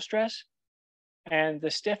tensile stress and the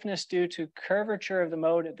stiffness due to curvature of the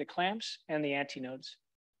mode at the clamps and the antinodes.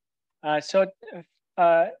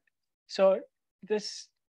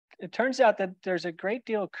 It turns out that there's a great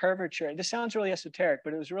deal of curvature. This sounds really esoteric,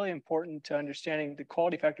 but it was really important to understanding the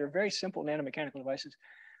quality factor of very simple nanomechanical devices.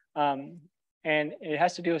 And it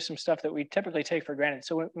has to do with some stuff that we typically take for granted.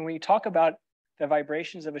 So when we talk about the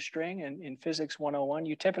vibrations of a string in physics 101,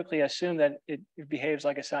 you typically assume that it behaves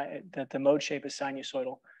like that the mode shape is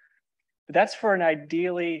sinusoidal. But that's for an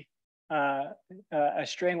ideally a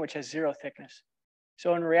string which has 0 thickness.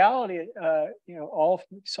 So in reality, all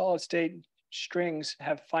solid state strings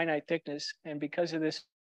have finite thickness, and because of this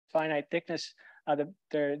finite thickness,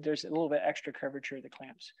 there's a little bit extra curvature of the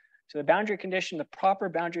clamps. So the boundary condition, the proper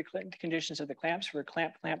boundary conditions of the clamps for a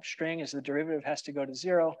clamp string is the derivative has to go to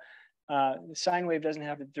 0. The sine wave doesn't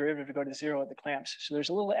have the derivative to go to 0 at the clamps. So there's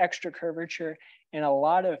a little extra curvature and a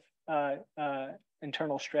lot of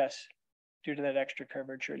internal stress due to that extra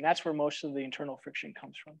curvature. And that's where most of the internal friction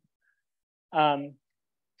comes from.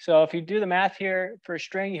 So if you do the math here for a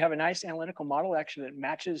string, you have a nice analytical model actually that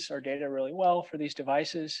matches our data really well for these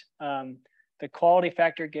devices. The quality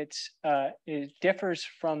factor differs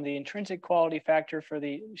from the intrinsic quality factor for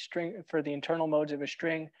the internal modes of a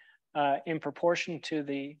string in proportion to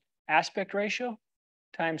the aspect ratio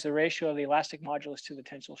times the ratio of the elastic modulus to the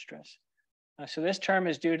tensile stress. So this term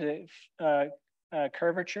is due to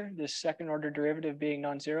curvature, this second order derivative being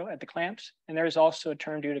non-zero at the clamps. And there's also a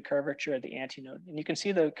term due to curvature at the antinode. And you can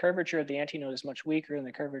see the curvature at the antinode is much weaker than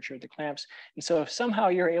the curvature at the clamps. And so if somehow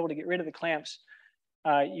you're able to get rid of the clamps,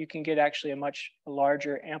 you can get actually a much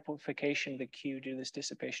larger amplification of the Q due to this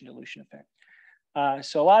dissipation dilution effect.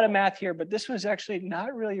 So a lot of math here, but this was actually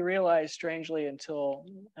not really realized strangely until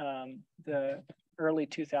the early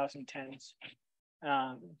 2010s.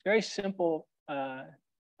 Very simple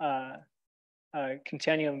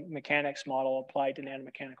continuum mechanics model applied to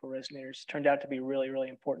nanomechanical resonators turned out to be really, really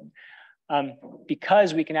important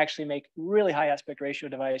because we can actually make really high aspect ratio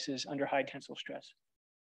devices under high tensile stress.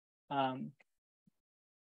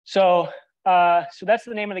 So that's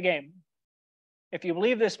the name of the game. If you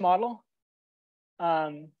believe this model,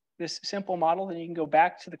 this simple model, then you can go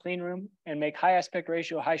back to the clean room and make high aspect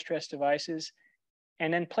ratio, high stress devices,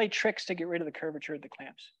 and then play tricks to get rid of the curvature of the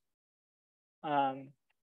clamps.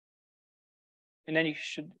 And then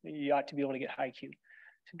you ought to be able to get high Q.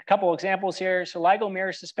 So a couple of examples here. So LIGO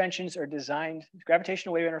mirror suspensions are designed,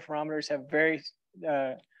 gravitational wave interferometers have very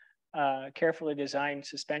carefully designed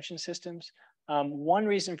suspension systems. One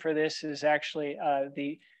reason for this is actually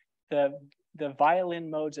the violin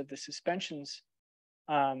modes of the suspensions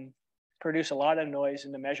produce a lot of noise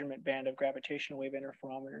in the measurement band of gravitational wave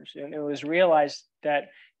interferometers. And it was realized that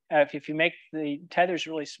if you make the tethers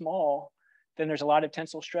really small, then there's a lot of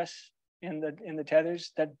tensile stress in the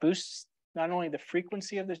tethers that boosts not only the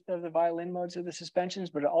frequency of the violin modes of the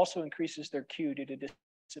suspensions, but it also increases their Q due to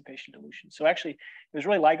dissipation dilution. So actually, it was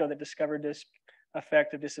really LIGO that discovered this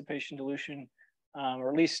effect of dissipation dilution, or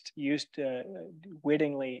at least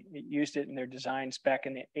wittingly used it in their designs back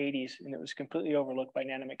in the 80s, and it was completely overlooked by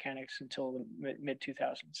nanomechanics until the mid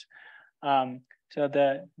 2000s. So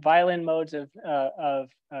the violin modes of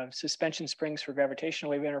suspension springs for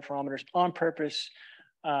gravitational wave interferometers on purpose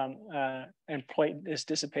employ this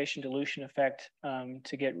dissipation dilution effect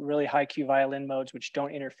to get really high Q violin modes, which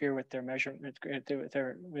don't interfere with their measurement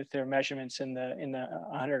with their measurements in the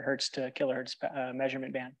 100 hertz to kilohertz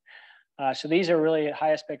measurement band. So these are really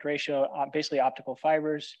high aspect ratio, basically optical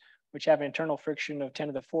fibers, which have an internal friction of 10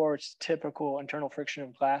 to the 4. It's typical internal friction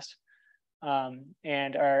of glass,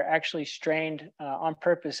 and are actually strained on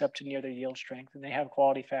purpose up to near their yield strength, and they have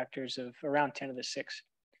quality factors of around 10 to the 6.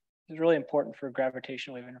 It's really important for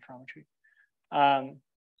gravitational wave interferometry.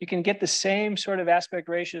 You can get the same sort of aspect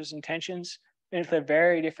ratios and tensions with a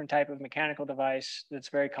very different type of mechanical device that's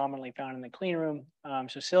very commonly found in the clean room.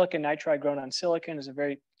 So silicon nitride grown on silicon is a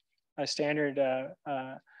very standard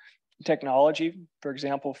technology, for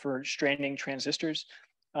example, for straining transistors.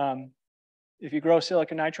 if you grow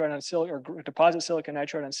silicon nitride on silicon or deposit silicon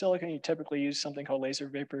nitride on silicon, you typically use something called laser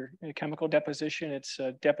vapor chemical deposition. It's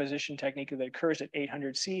a deposition technique that occurs at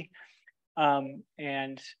 800 C.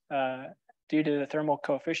 Due to the thermal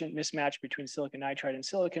coefficient mismatch between silicon nitride and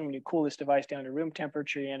silicon, when you cool this device down to room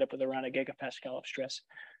temperature, you end up with around a gigapascal of stress.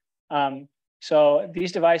 So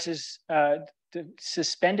these devices,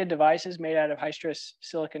 suspended devices made out of high stress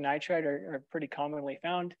silicon nitride are pretty commonly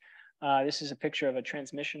found. This is a picture of a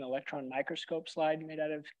transmission electron microscope slide made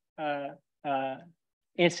out of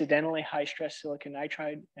incidentally high stress silicon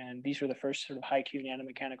nitride. And these were the first sort of high Q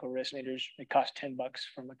nanomechanical resonators. It cost $10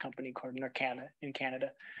 from a company called Norcana in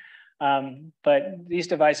Canada. But these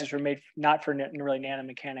devices were made not for really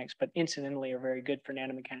nanomechanics, but incidentally are very good for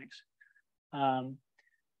nanomechanics.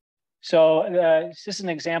 This is an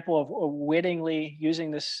example of wittingly using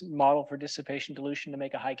this model for dissipation dilution to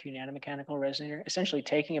make a high Q nanomechanical resonator, essentially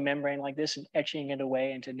taking a membrane like this and etching it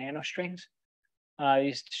away into nanostrings.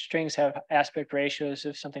 These strings have aspect ratios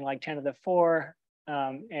of something like 10 to the 4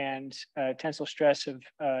 and tensile stress of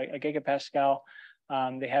a gigapascal.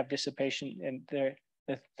 They have dissipation and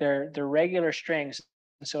they're regular strings.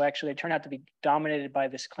 And so actually they turn out to be dominated by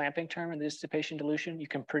this clamping term in the dissipation dilution. You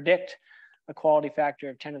can predict a quality factor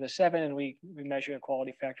of 10 to the 7, and we measure a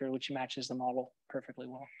quality factor which matches the model perfectly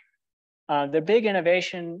well. The big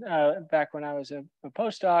innovation back when I was a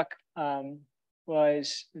postdoc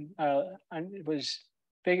was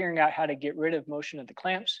figuring out how to get rid of motion of the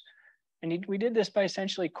clamps. And we did this by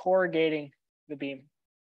essentially corrugating the beam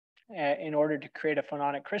in order to create a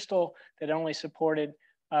phononic crystal that only supported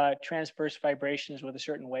transverse vibrations with a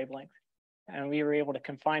certain wavelength. And we were able to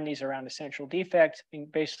confine these around a central defect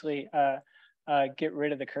and basically get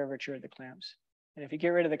rid of the curvature of the clamps. And if you get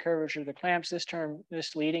rid of the curvature of the clamps,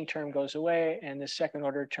 this leading term goes away and this second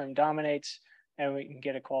order term dominates, and we can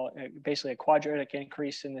get basically a quadratic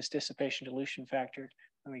increase in this dissipation dilution factor,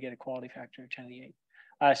 and we get a quality factor of 10 to the 8.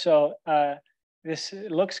 This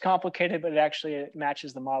looks complicated, but it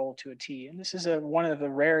matches the model to a T. And this is one of the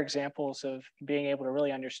rare examples of being able to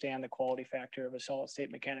really understand the quality factor of a solid state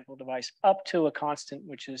mechanical device up to a constant,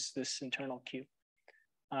 which is this internal Q.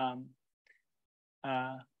 And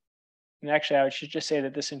actually, I should just say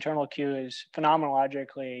that this internal Q is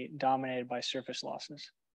phenomenologically dominated by surface losses.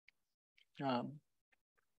 10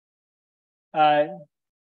 to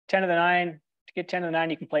the 9, to get 10 to the 9,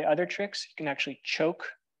 you can play other tricks. You can actually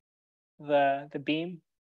choke the beam.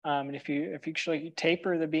 And if you actually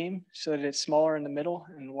taper the beam so that it's smaller in the middle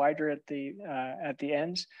and wider at the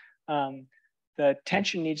ends, the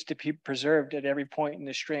tension needs to be preserved at every point in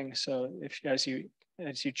the string. So as you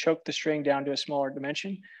choke the string down to a smaller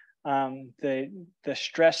dimension, the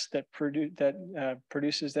stress that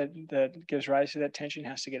produces that gives rise to that tension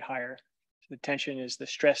has to get higher. So the tension is the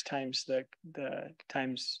stress times the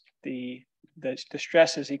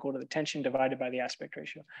stress is equal to the tension divided by the aspect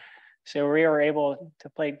ratio. So we were able to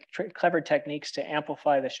play clever techniques to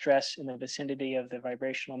amplify the stress in the vicinity of the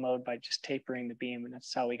vibrational mode by just tapering the beam, and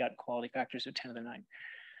that's how we got quality factors of 10 to the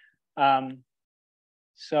 9.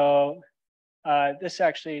 This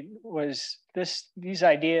actually was these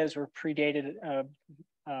ideas were predated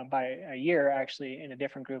by a year actually in a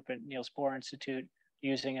different group at Niels Bohr Institute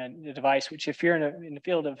using a device which, if you're in the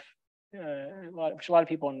field of a lot of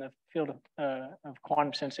people in the field of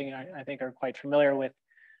quantum sensing, I think are quite familiar with,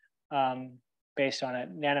 based on a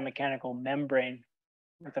nanomechanical membrane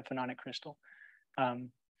with a phononic crystal.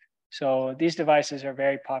 So these devices are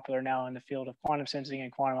very popular now in the field of quantum sensing and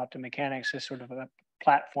quantum optomechanics as sort of a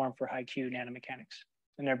platform for high Q nanomechanics.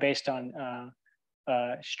 And they're based on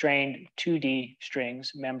strained 2D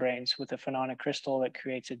strings, membranes with a phononic crystal that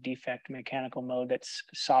creates a defect mechanical mode that's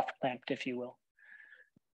soft clamped, if you will.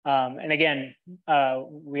 And again,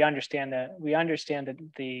 we understand the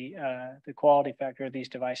quality factor of these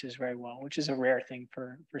devices very well, which is a rare thing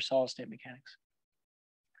for solid state mechanics.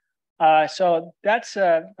 So that's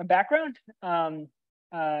a background.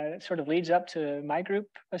 It sort of leads up to my group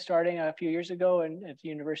starting a few years ago at the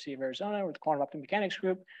University of Arizona with the Quantum Optomechanics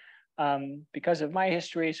group. Because of my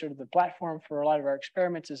history, sort of the platform for a lot of our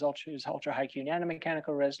experiments is ultra high Q nanomechanical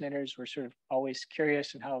resonators. We're sort of always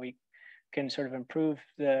curious in how we can sort of improve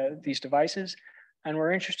these devices. And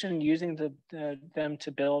we're interested in using them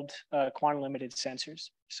to build quantum limited sensors.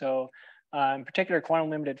 So in particular, quantum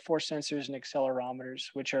limited force sensors and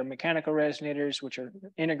accelerometers, which are mechanical resonators, which are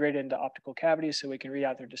integrated into optical cavities so we can read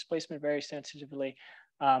out their displacement very sensitively,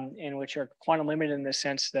 and which are quantum limited in the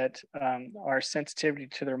sense that our sensitivity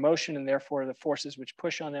to their motion and therefore the forces which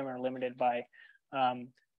push on them are limited by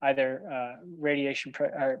either radiation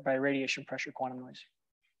pressure quantum noise.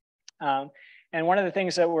 And one of the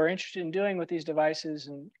things that we're interested in doing with these devices,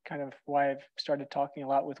 and kind of why I've started talking a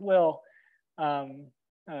lot with Will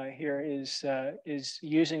here, is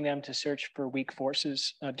using them to search for weak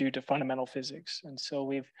forces due to fundamental physics. And so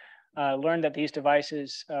we've learned that these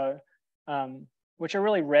devices, which are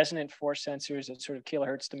really resonant force sensors at sort of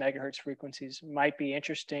kilohertz to megahertz frequencies, might be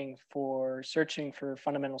interesting for searching for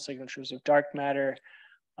fundamental signatures of dark matter,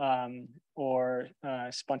 or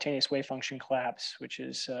spontaneous wave function collapse, which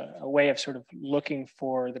is a way of sort of looking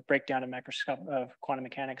for the breakdown of quantum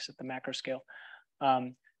mechanics at the macro scale,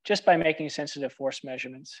 just by making sensitive force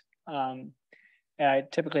measurements,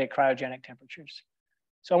 typically at cryogenic temperatures.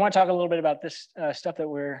 So I want to talk a little bit about this stuff that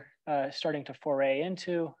we're starting to foray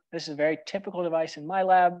into. This is a very typical device in my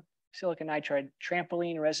lab, silicon nitride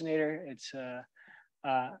trampoline resonator. It's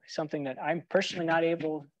something that I'm personally not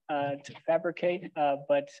able to fabricate,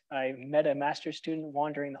 but I met a master's student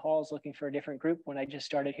wandering the halls looking for a different group when I just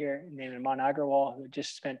started here, named Aman Agrawal, who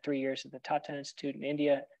just spent 3 years at the Tata Institute in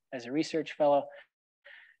India as a research fellow.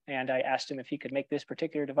 And I asked him if he could make this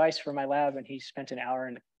particular device for my lab, and he spent an hour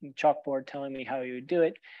in the chalkboard telling me how he would do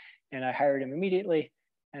it. And I hired him immediately.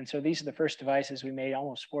 And so these are the first devices we made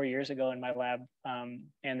almost 4 years ago in my lab,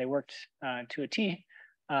 and they worked to a T.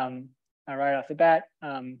 Right off the bat.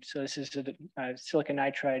 So this is a silicon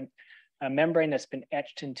nitride membrane that's been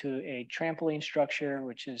etched into a trampoline structure,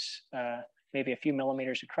 which is maybe a few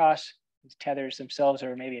millimeters across. These tethers themselves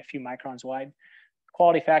are maybe a few microns wide.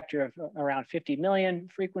 Quality factor of around 50 million,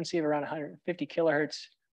 frequency of around 150 kilohertz,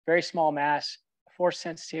 very small mass. Force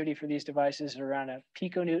sensitivity for these devices is around a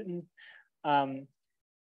piconewton.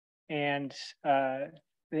 And an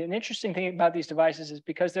interesting thing about these devices is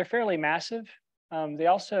because they're fairly massive, they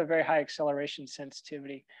also have very high acceleration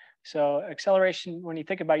sensitivity. So acceleration, when you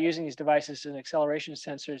think about using these devices as acceleration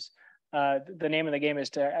sensors, the name of the game is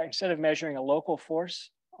to, instead of measuring a local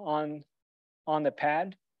force on the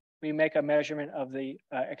pad, we make a measurement of the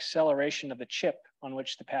acceleration of the chip on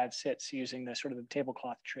which the pad sits using the sort of the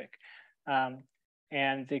tablecloth trick.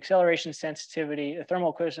 And the acceleration sensitivity, the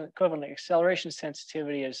thermal equivalent acceleration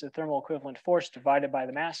sensitivity is the thermal equivalent force divided by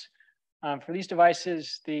the mass. For these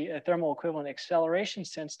devices, the thermal equivalent acceleration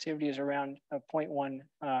sensitivity is around 0.1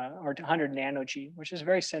 or 100 nanoG, which is a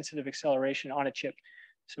very sensitive acceleration on a chip.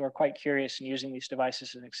 So we're quite curious in using these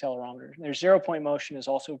devices as an accelerometer. Their 0-point motion is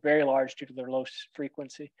also very large due to their low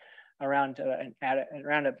frequency, around a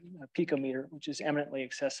picometer, which is eminently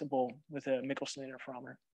accessible with a Michelson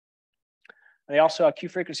interferometer. They also have Q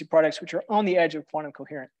frequency products, which are on the edge of quantum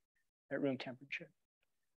coherent at room temperature.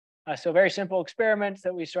 So very simple experiments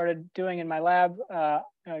that we started doing in my lab.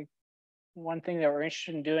 One thing that we're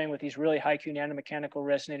interested in doing with these really high Q nanomechanical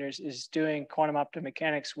resonators is doing quantum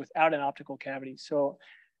optomechanics without an optical cavity. So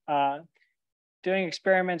doing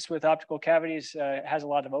experiments with optical cavities has a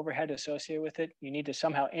lot of overhead associated with it. You need to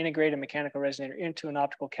somehow integrate a mechanical resonator into an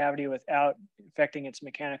optical cavity without affecting its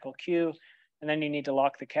mechanical Q. And then you need to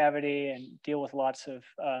lock the cavity and deal with lots of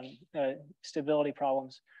stability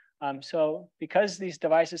problems. So because these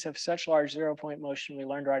devices have such large 0-point motion, we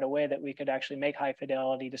learned right away that we could actually make high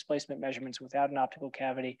fidelity displacement measurements without an optical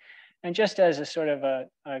cavity. And just as a sort of a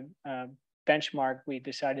benchmark, we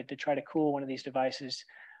decided to try to cool one of these devices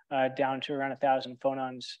down to around 1,000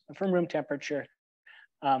 phonons from room temperature,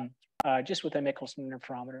 just with a Michelson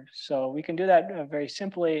interferometer. So we can do that very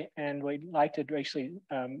simply, and we'd like to actually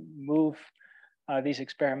move these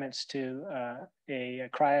experiments to a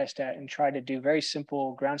cryostat and try to do very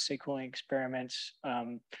simple ground state cooling experiments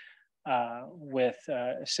with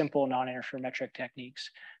simple non-interferometric techniques.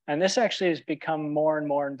 And this actually has become more and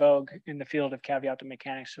more in vogue in the field of cavity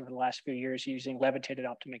optomechanics over the last few years using levitated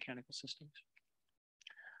optomechanical systems.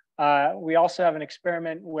 We also have an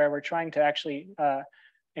experiment where we're trying to actually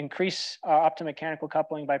increase optomechanical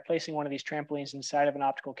coupling by placing one of these trampolines inside of an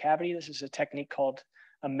optical cavity. This is a technique called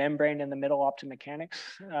a membrane in the middle optomechanics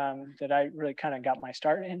that I really kind of got my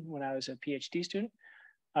start in when I was a PhD student.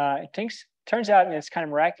 It turns out, and it's kind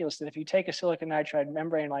of miraculous, that if you take a silicon nitride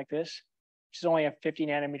membrane like this, which is only 50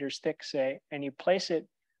 nanometers thick, say, and you place it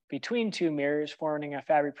between two mirrors forming a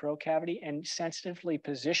Fabry-Perot cavity and sensitively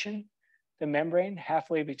position the membrane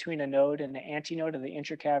halfway between a node and the antinode of the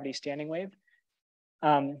intercavity standing wave,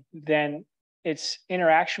 then its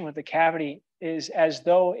interaction with the cavity is as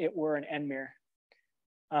though it were an end mirror.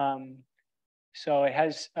 So it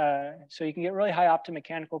has, so you can get really high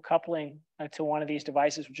optomechanical coupling to one of these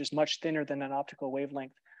devices, which is much thinner than an optical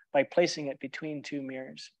wavelength, by placing it between two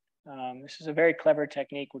mirrors. This is a very clever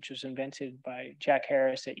technique, which was invented by Jack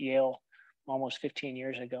Harris at Yale almost 15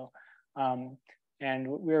 years ago. And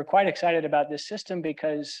we were quite excited about this system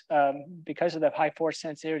because of the high force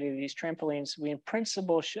sensitivity of these trampolines, we in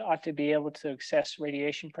principle ought to be able to access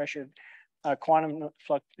radiation pressure,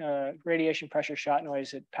 radiation pressure shot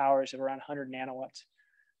noise at powers of around 100 nanowatts,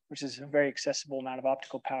 which is a very accessible amount of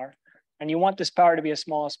optical power. And you want this power to be as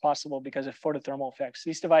small as possible because of photothermal effects.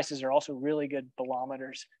 These devices are also really good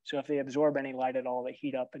bolometers. So if they absorb any light at all, they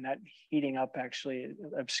heat up, and that heating up actually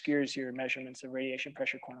obscures your measurements of radiation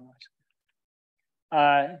pressure quantum noise.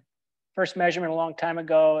 First measurement a long time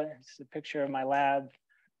ago, it's a picture of my lab.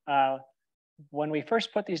 When we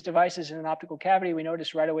first put these devices in an optical cavity, we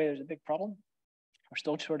noticed right away there's a big problem we're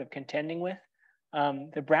still sort of contending with.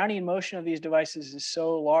 The Brownian motion of these devices is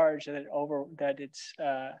so large that it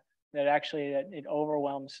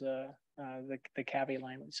overwhelms the cavity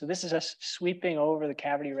alignment. So this is us sweeping over the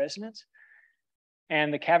cavity resonance,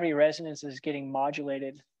 and the cavity resonance is getting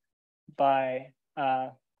modulated by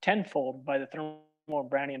tenfold by the thermal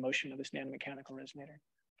Brownian motion of this nanomechanical resonator.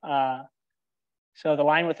 So the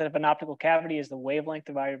line width of an optical cavity is the wavelength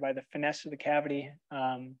divided by the finesse of the cavity.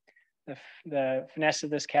 The finesse of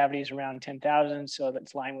this cavity is around 10,000, so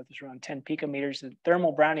its line width is around 10 picometers. The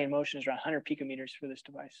thermal Brownian motion is around 100 picometers for this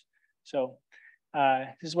device. So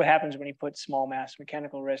this is what happens when you put small mass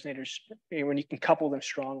mechanical resonators, when you can couple them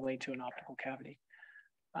strongly to an optical cavity.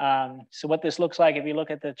 So what this looks like, if you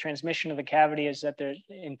look at the transmission of the cavity, is that the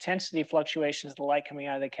intensity fluctuations of the light coming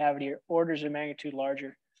out of the cavity are orders of magnitude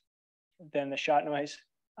larger than the shot noise.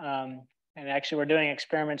 And actually, we're doing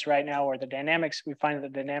experiments right now where we find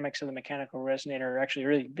that the dynamics of the mechanical resonator are actually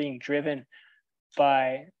really being driven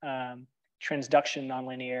by transduction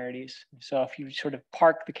nonlinearities. So if you sort of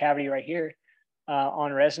park the cavity right here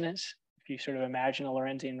on resonance, if you sort of imagine a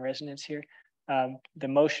Lorentzian resonance here, the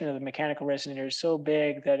motion of the mechanical resonator is so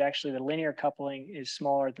big that actually the linear coupling is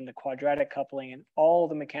smaller than the quadratic coupling, and all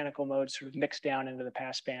the mechanical modes sort of mix down into the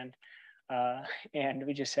passband, and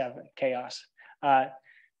we just have chaos.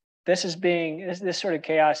 This sort of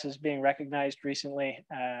chaos is being recognized recently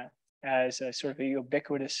as a sort of a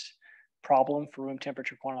ubiquitous problem for room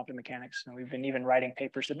temperature quantum optomechanics. And we've been even writing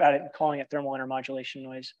papers about it and calling it thermal intermodulation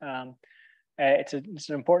noise. It's an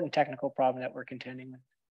important technical problem that we're contending with.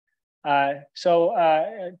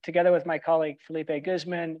 Together with my colleague Felipe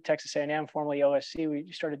Guzman, Texas A&M, formerly OSC,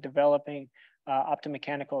 we started developing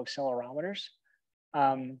optomechanical accelerometers.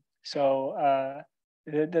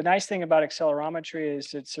 The nice thing about accelerometry is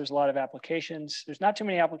that there's a lot of applications. There's not too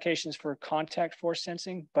many applications for contact force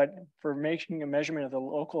sensing, but for making a measurement of the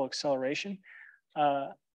local acceleration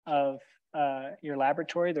of your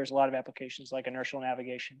laboratory, there's a lot of applications like inertial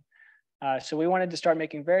navigation. So we wanted to start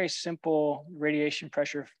making very simple radiation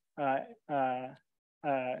pressure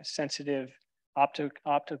sensitive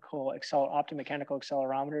optomechanical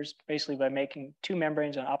accelerometers, basically by making two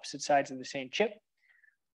membranes on opposite sides of the same chip.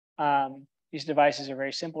 These devices are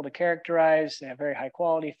very simple to characterize. They have very high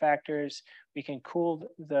quality factors. We can cool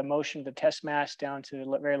the motion of the test mass down to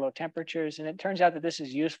very low temperatures. And it turns out that this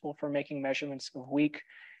is useful for making measurements of weak,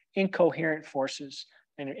 incoherent forces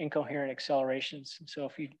and incoherent accelerations. And so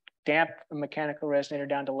if you damp a mechanical resonator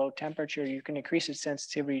down to low temperature, you can increase its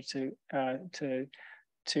sensitivity to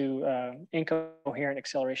incoherent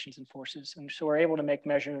accelerations and forces. And so we're able to make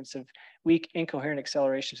measurements of weak, incoherent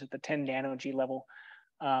accelerations at the 10 nano-G level,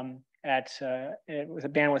 with a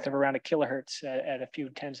bandwidth of around a kilohertz at a few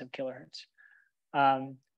tens of kilohertz.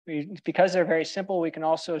 Because they're very simple, we can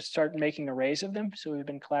also start making arrays of them. So we've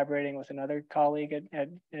been collaborating with another colleague at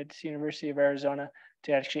the University of Arizona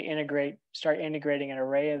to actually start integrating an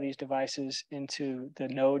array of these devices into the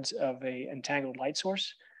nodes of a entangled light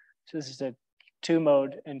source. So this is a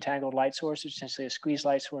 2-mode entangled light source, essentially a squeeze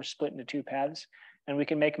light source split into 2 paths. And we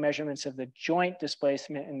can make measurements of the joint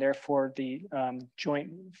displacement and therefore the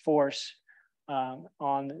joint force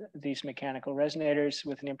on these mechanical resonators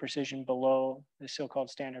with an imprecision below the so-called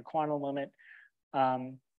standard quantum limit.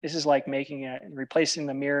 This is like replacing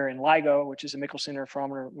the mirror in LIGO, which is a Michelson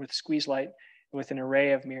interferometer with squeeze light, with an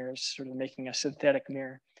array of mirrors, sort of making a synthetic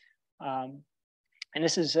mirror. And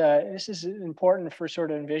this is important for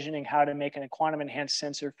sort of envisioning how to make a quantum enhanced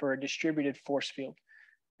sensor for a distributed force field.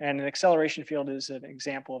 And an acceleration field is an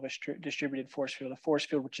example of a distributed force field, a force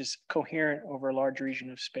field which is coherent over a large region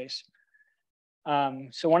of space.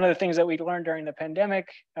 So one of the things that we learned during the pandemic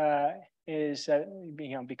is that,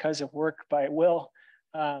 because of work by Will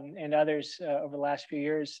and others over the last few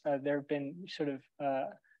years, there have been sort of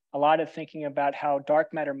a lot of thinking about how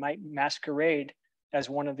dark matter might masquerade as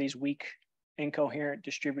one of these weak, incoherent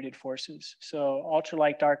distributed forces. So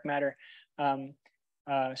ultralight dark matter,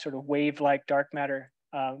 sort of wave-like dark matter,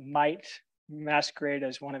 might masquerade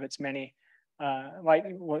as one of its many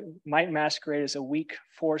might masquerade as a weak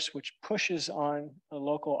force which pushes on a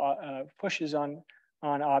local pushes on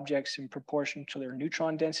objects in proportion to their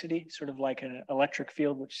neutron density, sort of like an electric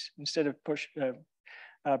field, which instead of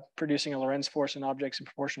producing a Lorentz force in objects in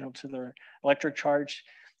proportional to their electric charge,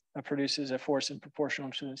 produces a force in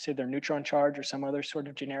proportional to, say, their neutron charge or some other sort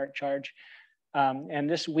of generic charge. And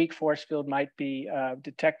this weak force field might be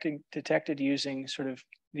detected using sort of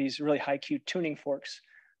these really high Q tuning forks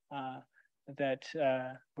that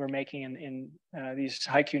we're making in these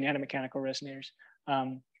high Q nanomechanical resonators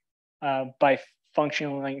by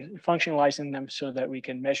functionalizing them so that we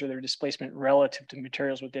can measure their displacement relative to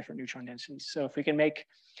materials with different neutron densities. So if we can make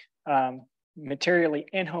materially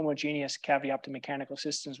inhomogeneous cavity optomechanical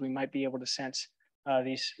systems, we might be able to sense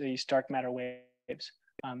these dark matter waves.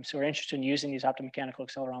 So we're interested in using these optomechanical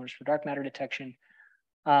accelerometers for dark matter detection.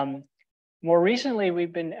 More recently,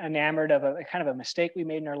 we've been enamored of a kind of a mistake we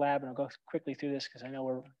made in our lab, and I'll go quickly through this because I know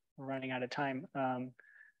we're running out of time.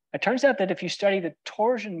 It turns out that if you study the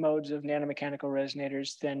torsion modes of nanomechanical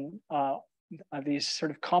resonators, then these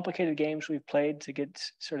sort of complicated games we've played to get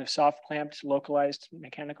sort of soft clamped, localized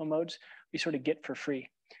mechanical modes, we sort of get for free.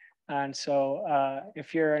 And so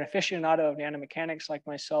if you're an aficionado of nanomechanics like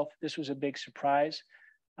myself, this was a big surprise.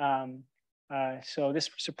 So this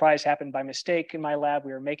surprise happened by mistake in my lab.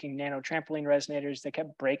 We were making nano trampoline resonators. They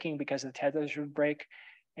kept breaking because the tethers would break.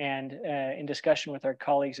 And in discussion with our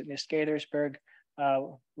colleagues at NIST Gaithersburg,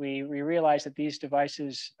 we realized that these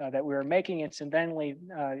devices that we were making, incidentally,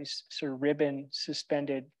 these sort of ribbon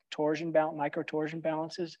suspended torsion micro torsion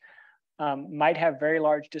balances might have very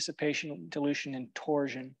large dissipation, dilution, and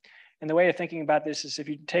torsion. And the way of thinking about this is if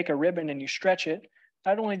you take a ribbon and you stretch it,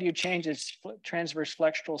 not only do you change its transverse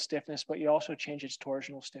flexural stiffness, but you also change its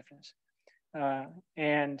torsional stiffness.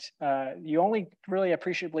 You only really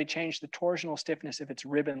appreciably change the torsional stiffness if it's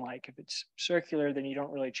ribbon-like. If it's circular, then you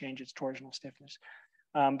don't really change its torsional stiffness.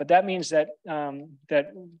 But that means that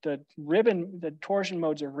the torsion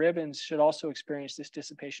modes of ribbons should also experience this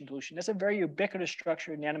dissipation dilution. That's a very ubiquitous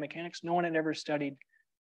structure in nanomechanics. No one had ever studied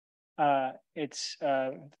the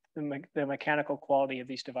mechanical quality of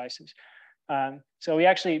these devices. So we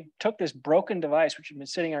actually took this broken device, which had been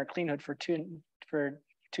sitting on our clean hood for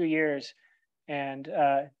two years, and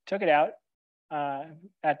took it out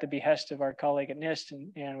at the behest of our colleague at NIST,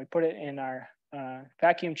 and we put it in our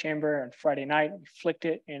vacuum chamber on Friday night, flicked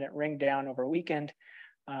it, and it ringed down over a weekend.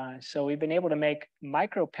 So we've been able to make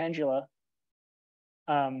micro pendula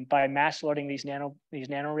by mass loading these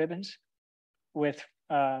nano ribbons with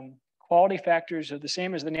quality factors of the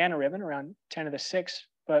same as the nano ribbon, around 10 to the 6,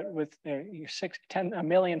 but with a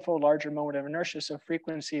million-fold larger moment of inertia, so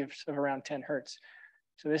frequency of around 10 hertz.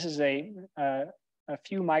 So this is a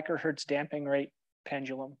few microhertz damping rate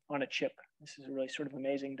pendulum on a chip. This is a really sort of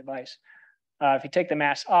amazing device. If you take the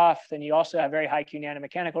mass off, then you also have very high Q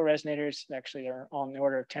nanomechanical resonators. Actually, they're on the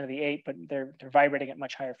order of 10 to the 8, but they're vibrating at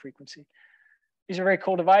much higher frequency. These are very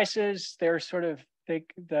cool devices. They're sort of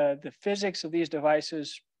the physics of these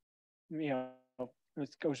devices,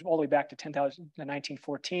 it goes all the way back to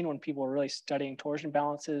 1914 when people were really studying torsion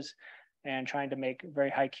balances and trying to make very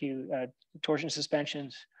high Q torsion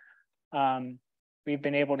suspensions. We've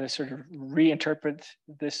been able to sort of reinterpret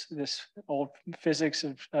this old physics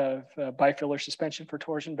of bifilar suspension for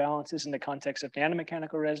torsion balances in the context of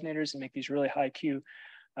nanomechanical resonators and make these really high Q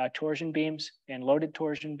torsion beams and loaded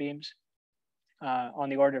torsion beams on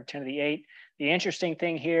the order of 10 to the 8. The interesting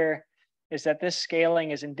thing here is that this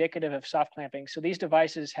scaling is indicative of soft clamping. So these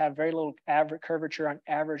devices have very little curvature on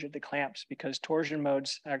average at the clamps because torsion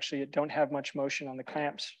modes actually don't have much motion on the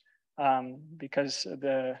clamps because of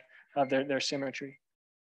their symmetry.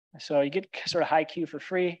 So you get sort of high Q for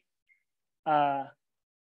free. The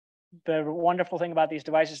wonderful thing about these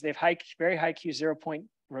devices, they have very high Q 0-point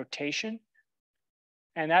rotation.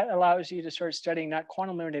 And that allows you to start studying not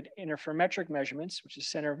quantum limited interferometric measurements, which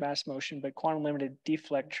is center of mass motion, but quantum limited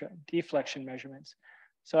deflection measurements.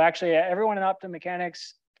 So actually everyone in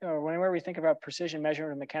optomechanics, or whenever we think about precision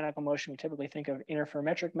measurement of mechanical motion, we typically think of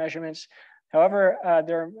interferometric measurements. However,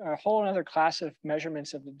 there are a whole other class of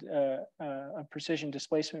measurements of precision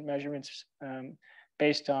displacement measurements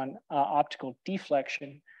based on optical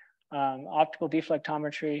deflection. Optical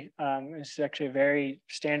deflectometry is actually a very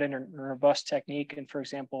standard and robust technique. And for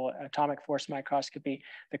example, atomic force microscopy,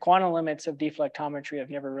 the quantum limits of deflectometry have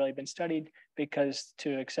never really been studied because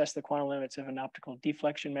to access the quantum limits of an optical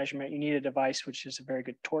deflection measurement, you need a device which is a very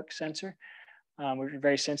good torque sensor, which is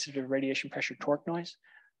very sensitive to radiation pressure torque noise.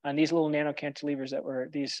 And these little nano cantilevers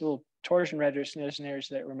these little torsion resonators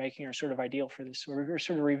that we're making are sort of ideal for this. So we're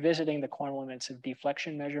sort of revisiting the quantum limits of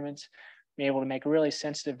deflection measurements, be able to make really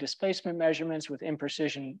sensitive displacement measurements with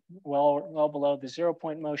imprecision well below the 0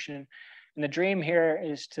 point motion. And the dream here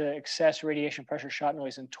is to access radiation pressure, shot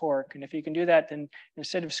noise, and torque. And if you can do that, then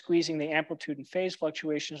instead of squeezing the amplitude and phase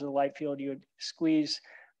fluctuations of the light field, you would squeeze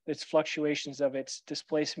its fluctuations of its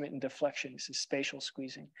displacement and deflection. This is spatial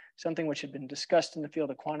squeezing, something which had been discussed in the field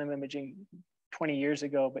of quantum imaging 20 years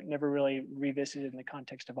ago, but never really revisited in the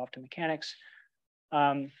context of optomechanics.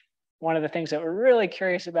 One of the things that we're really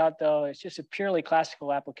curious about, though, is just a purely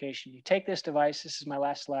classical application. You take this device, this is my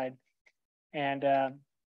last slide, and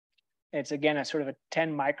it's again a sort of a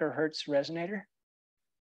 10 microhertz resonator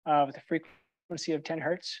with a frequency of 10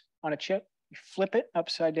 hertz on a chip. You flip it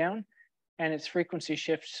upside down, and its frequency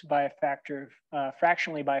shifts by a factor,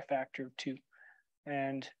 fractionally by a factor of 2.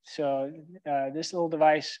 And so this little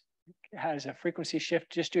device has a frequency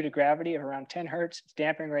shift just due to gravity of around 10 hertz. Its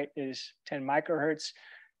damping rate is 10 microhertz.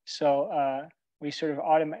 So we sort of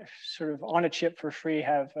on a chip for free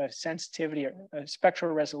have a sensitivity, a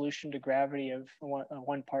spectral resolution to gravity of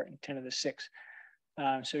 1 part in 10 to the 6.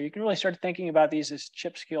 So you can really start thinking about these as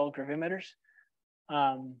chip scale gravimeters.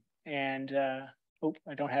 I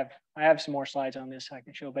have some more slides on this I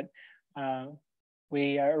can show, but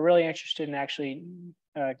we are really interested in actually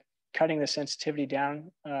cutting the sensitivity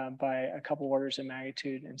down by a couple orders of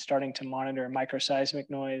magnitude and starting to monitor microseismic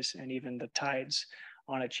noise and even the tides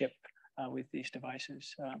on a chip with these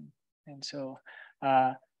devices. And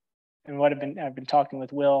what I've been talking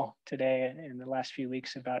with Will today in the last few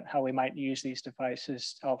weeks about how we might use these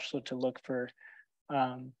devices also to look for,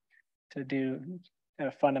 to do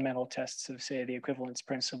fundamental tests of, say, the equivalence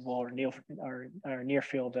principle or near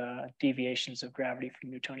field deviations of gravity from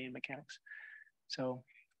Newtonian mechanics. So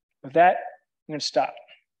with that, I'm going to stop.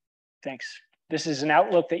 Thanks. This is an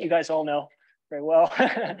outlook that you guys all know very well.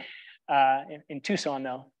 In Tucson,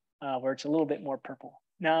 though, where it's a little bit more purple.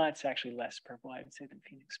 No, it's actually less purple, I would say, than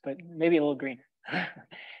Phoenix, but maybe a little greener.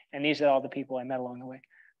 And these are all the people I met along the way.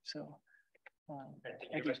 So,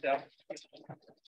 thank you.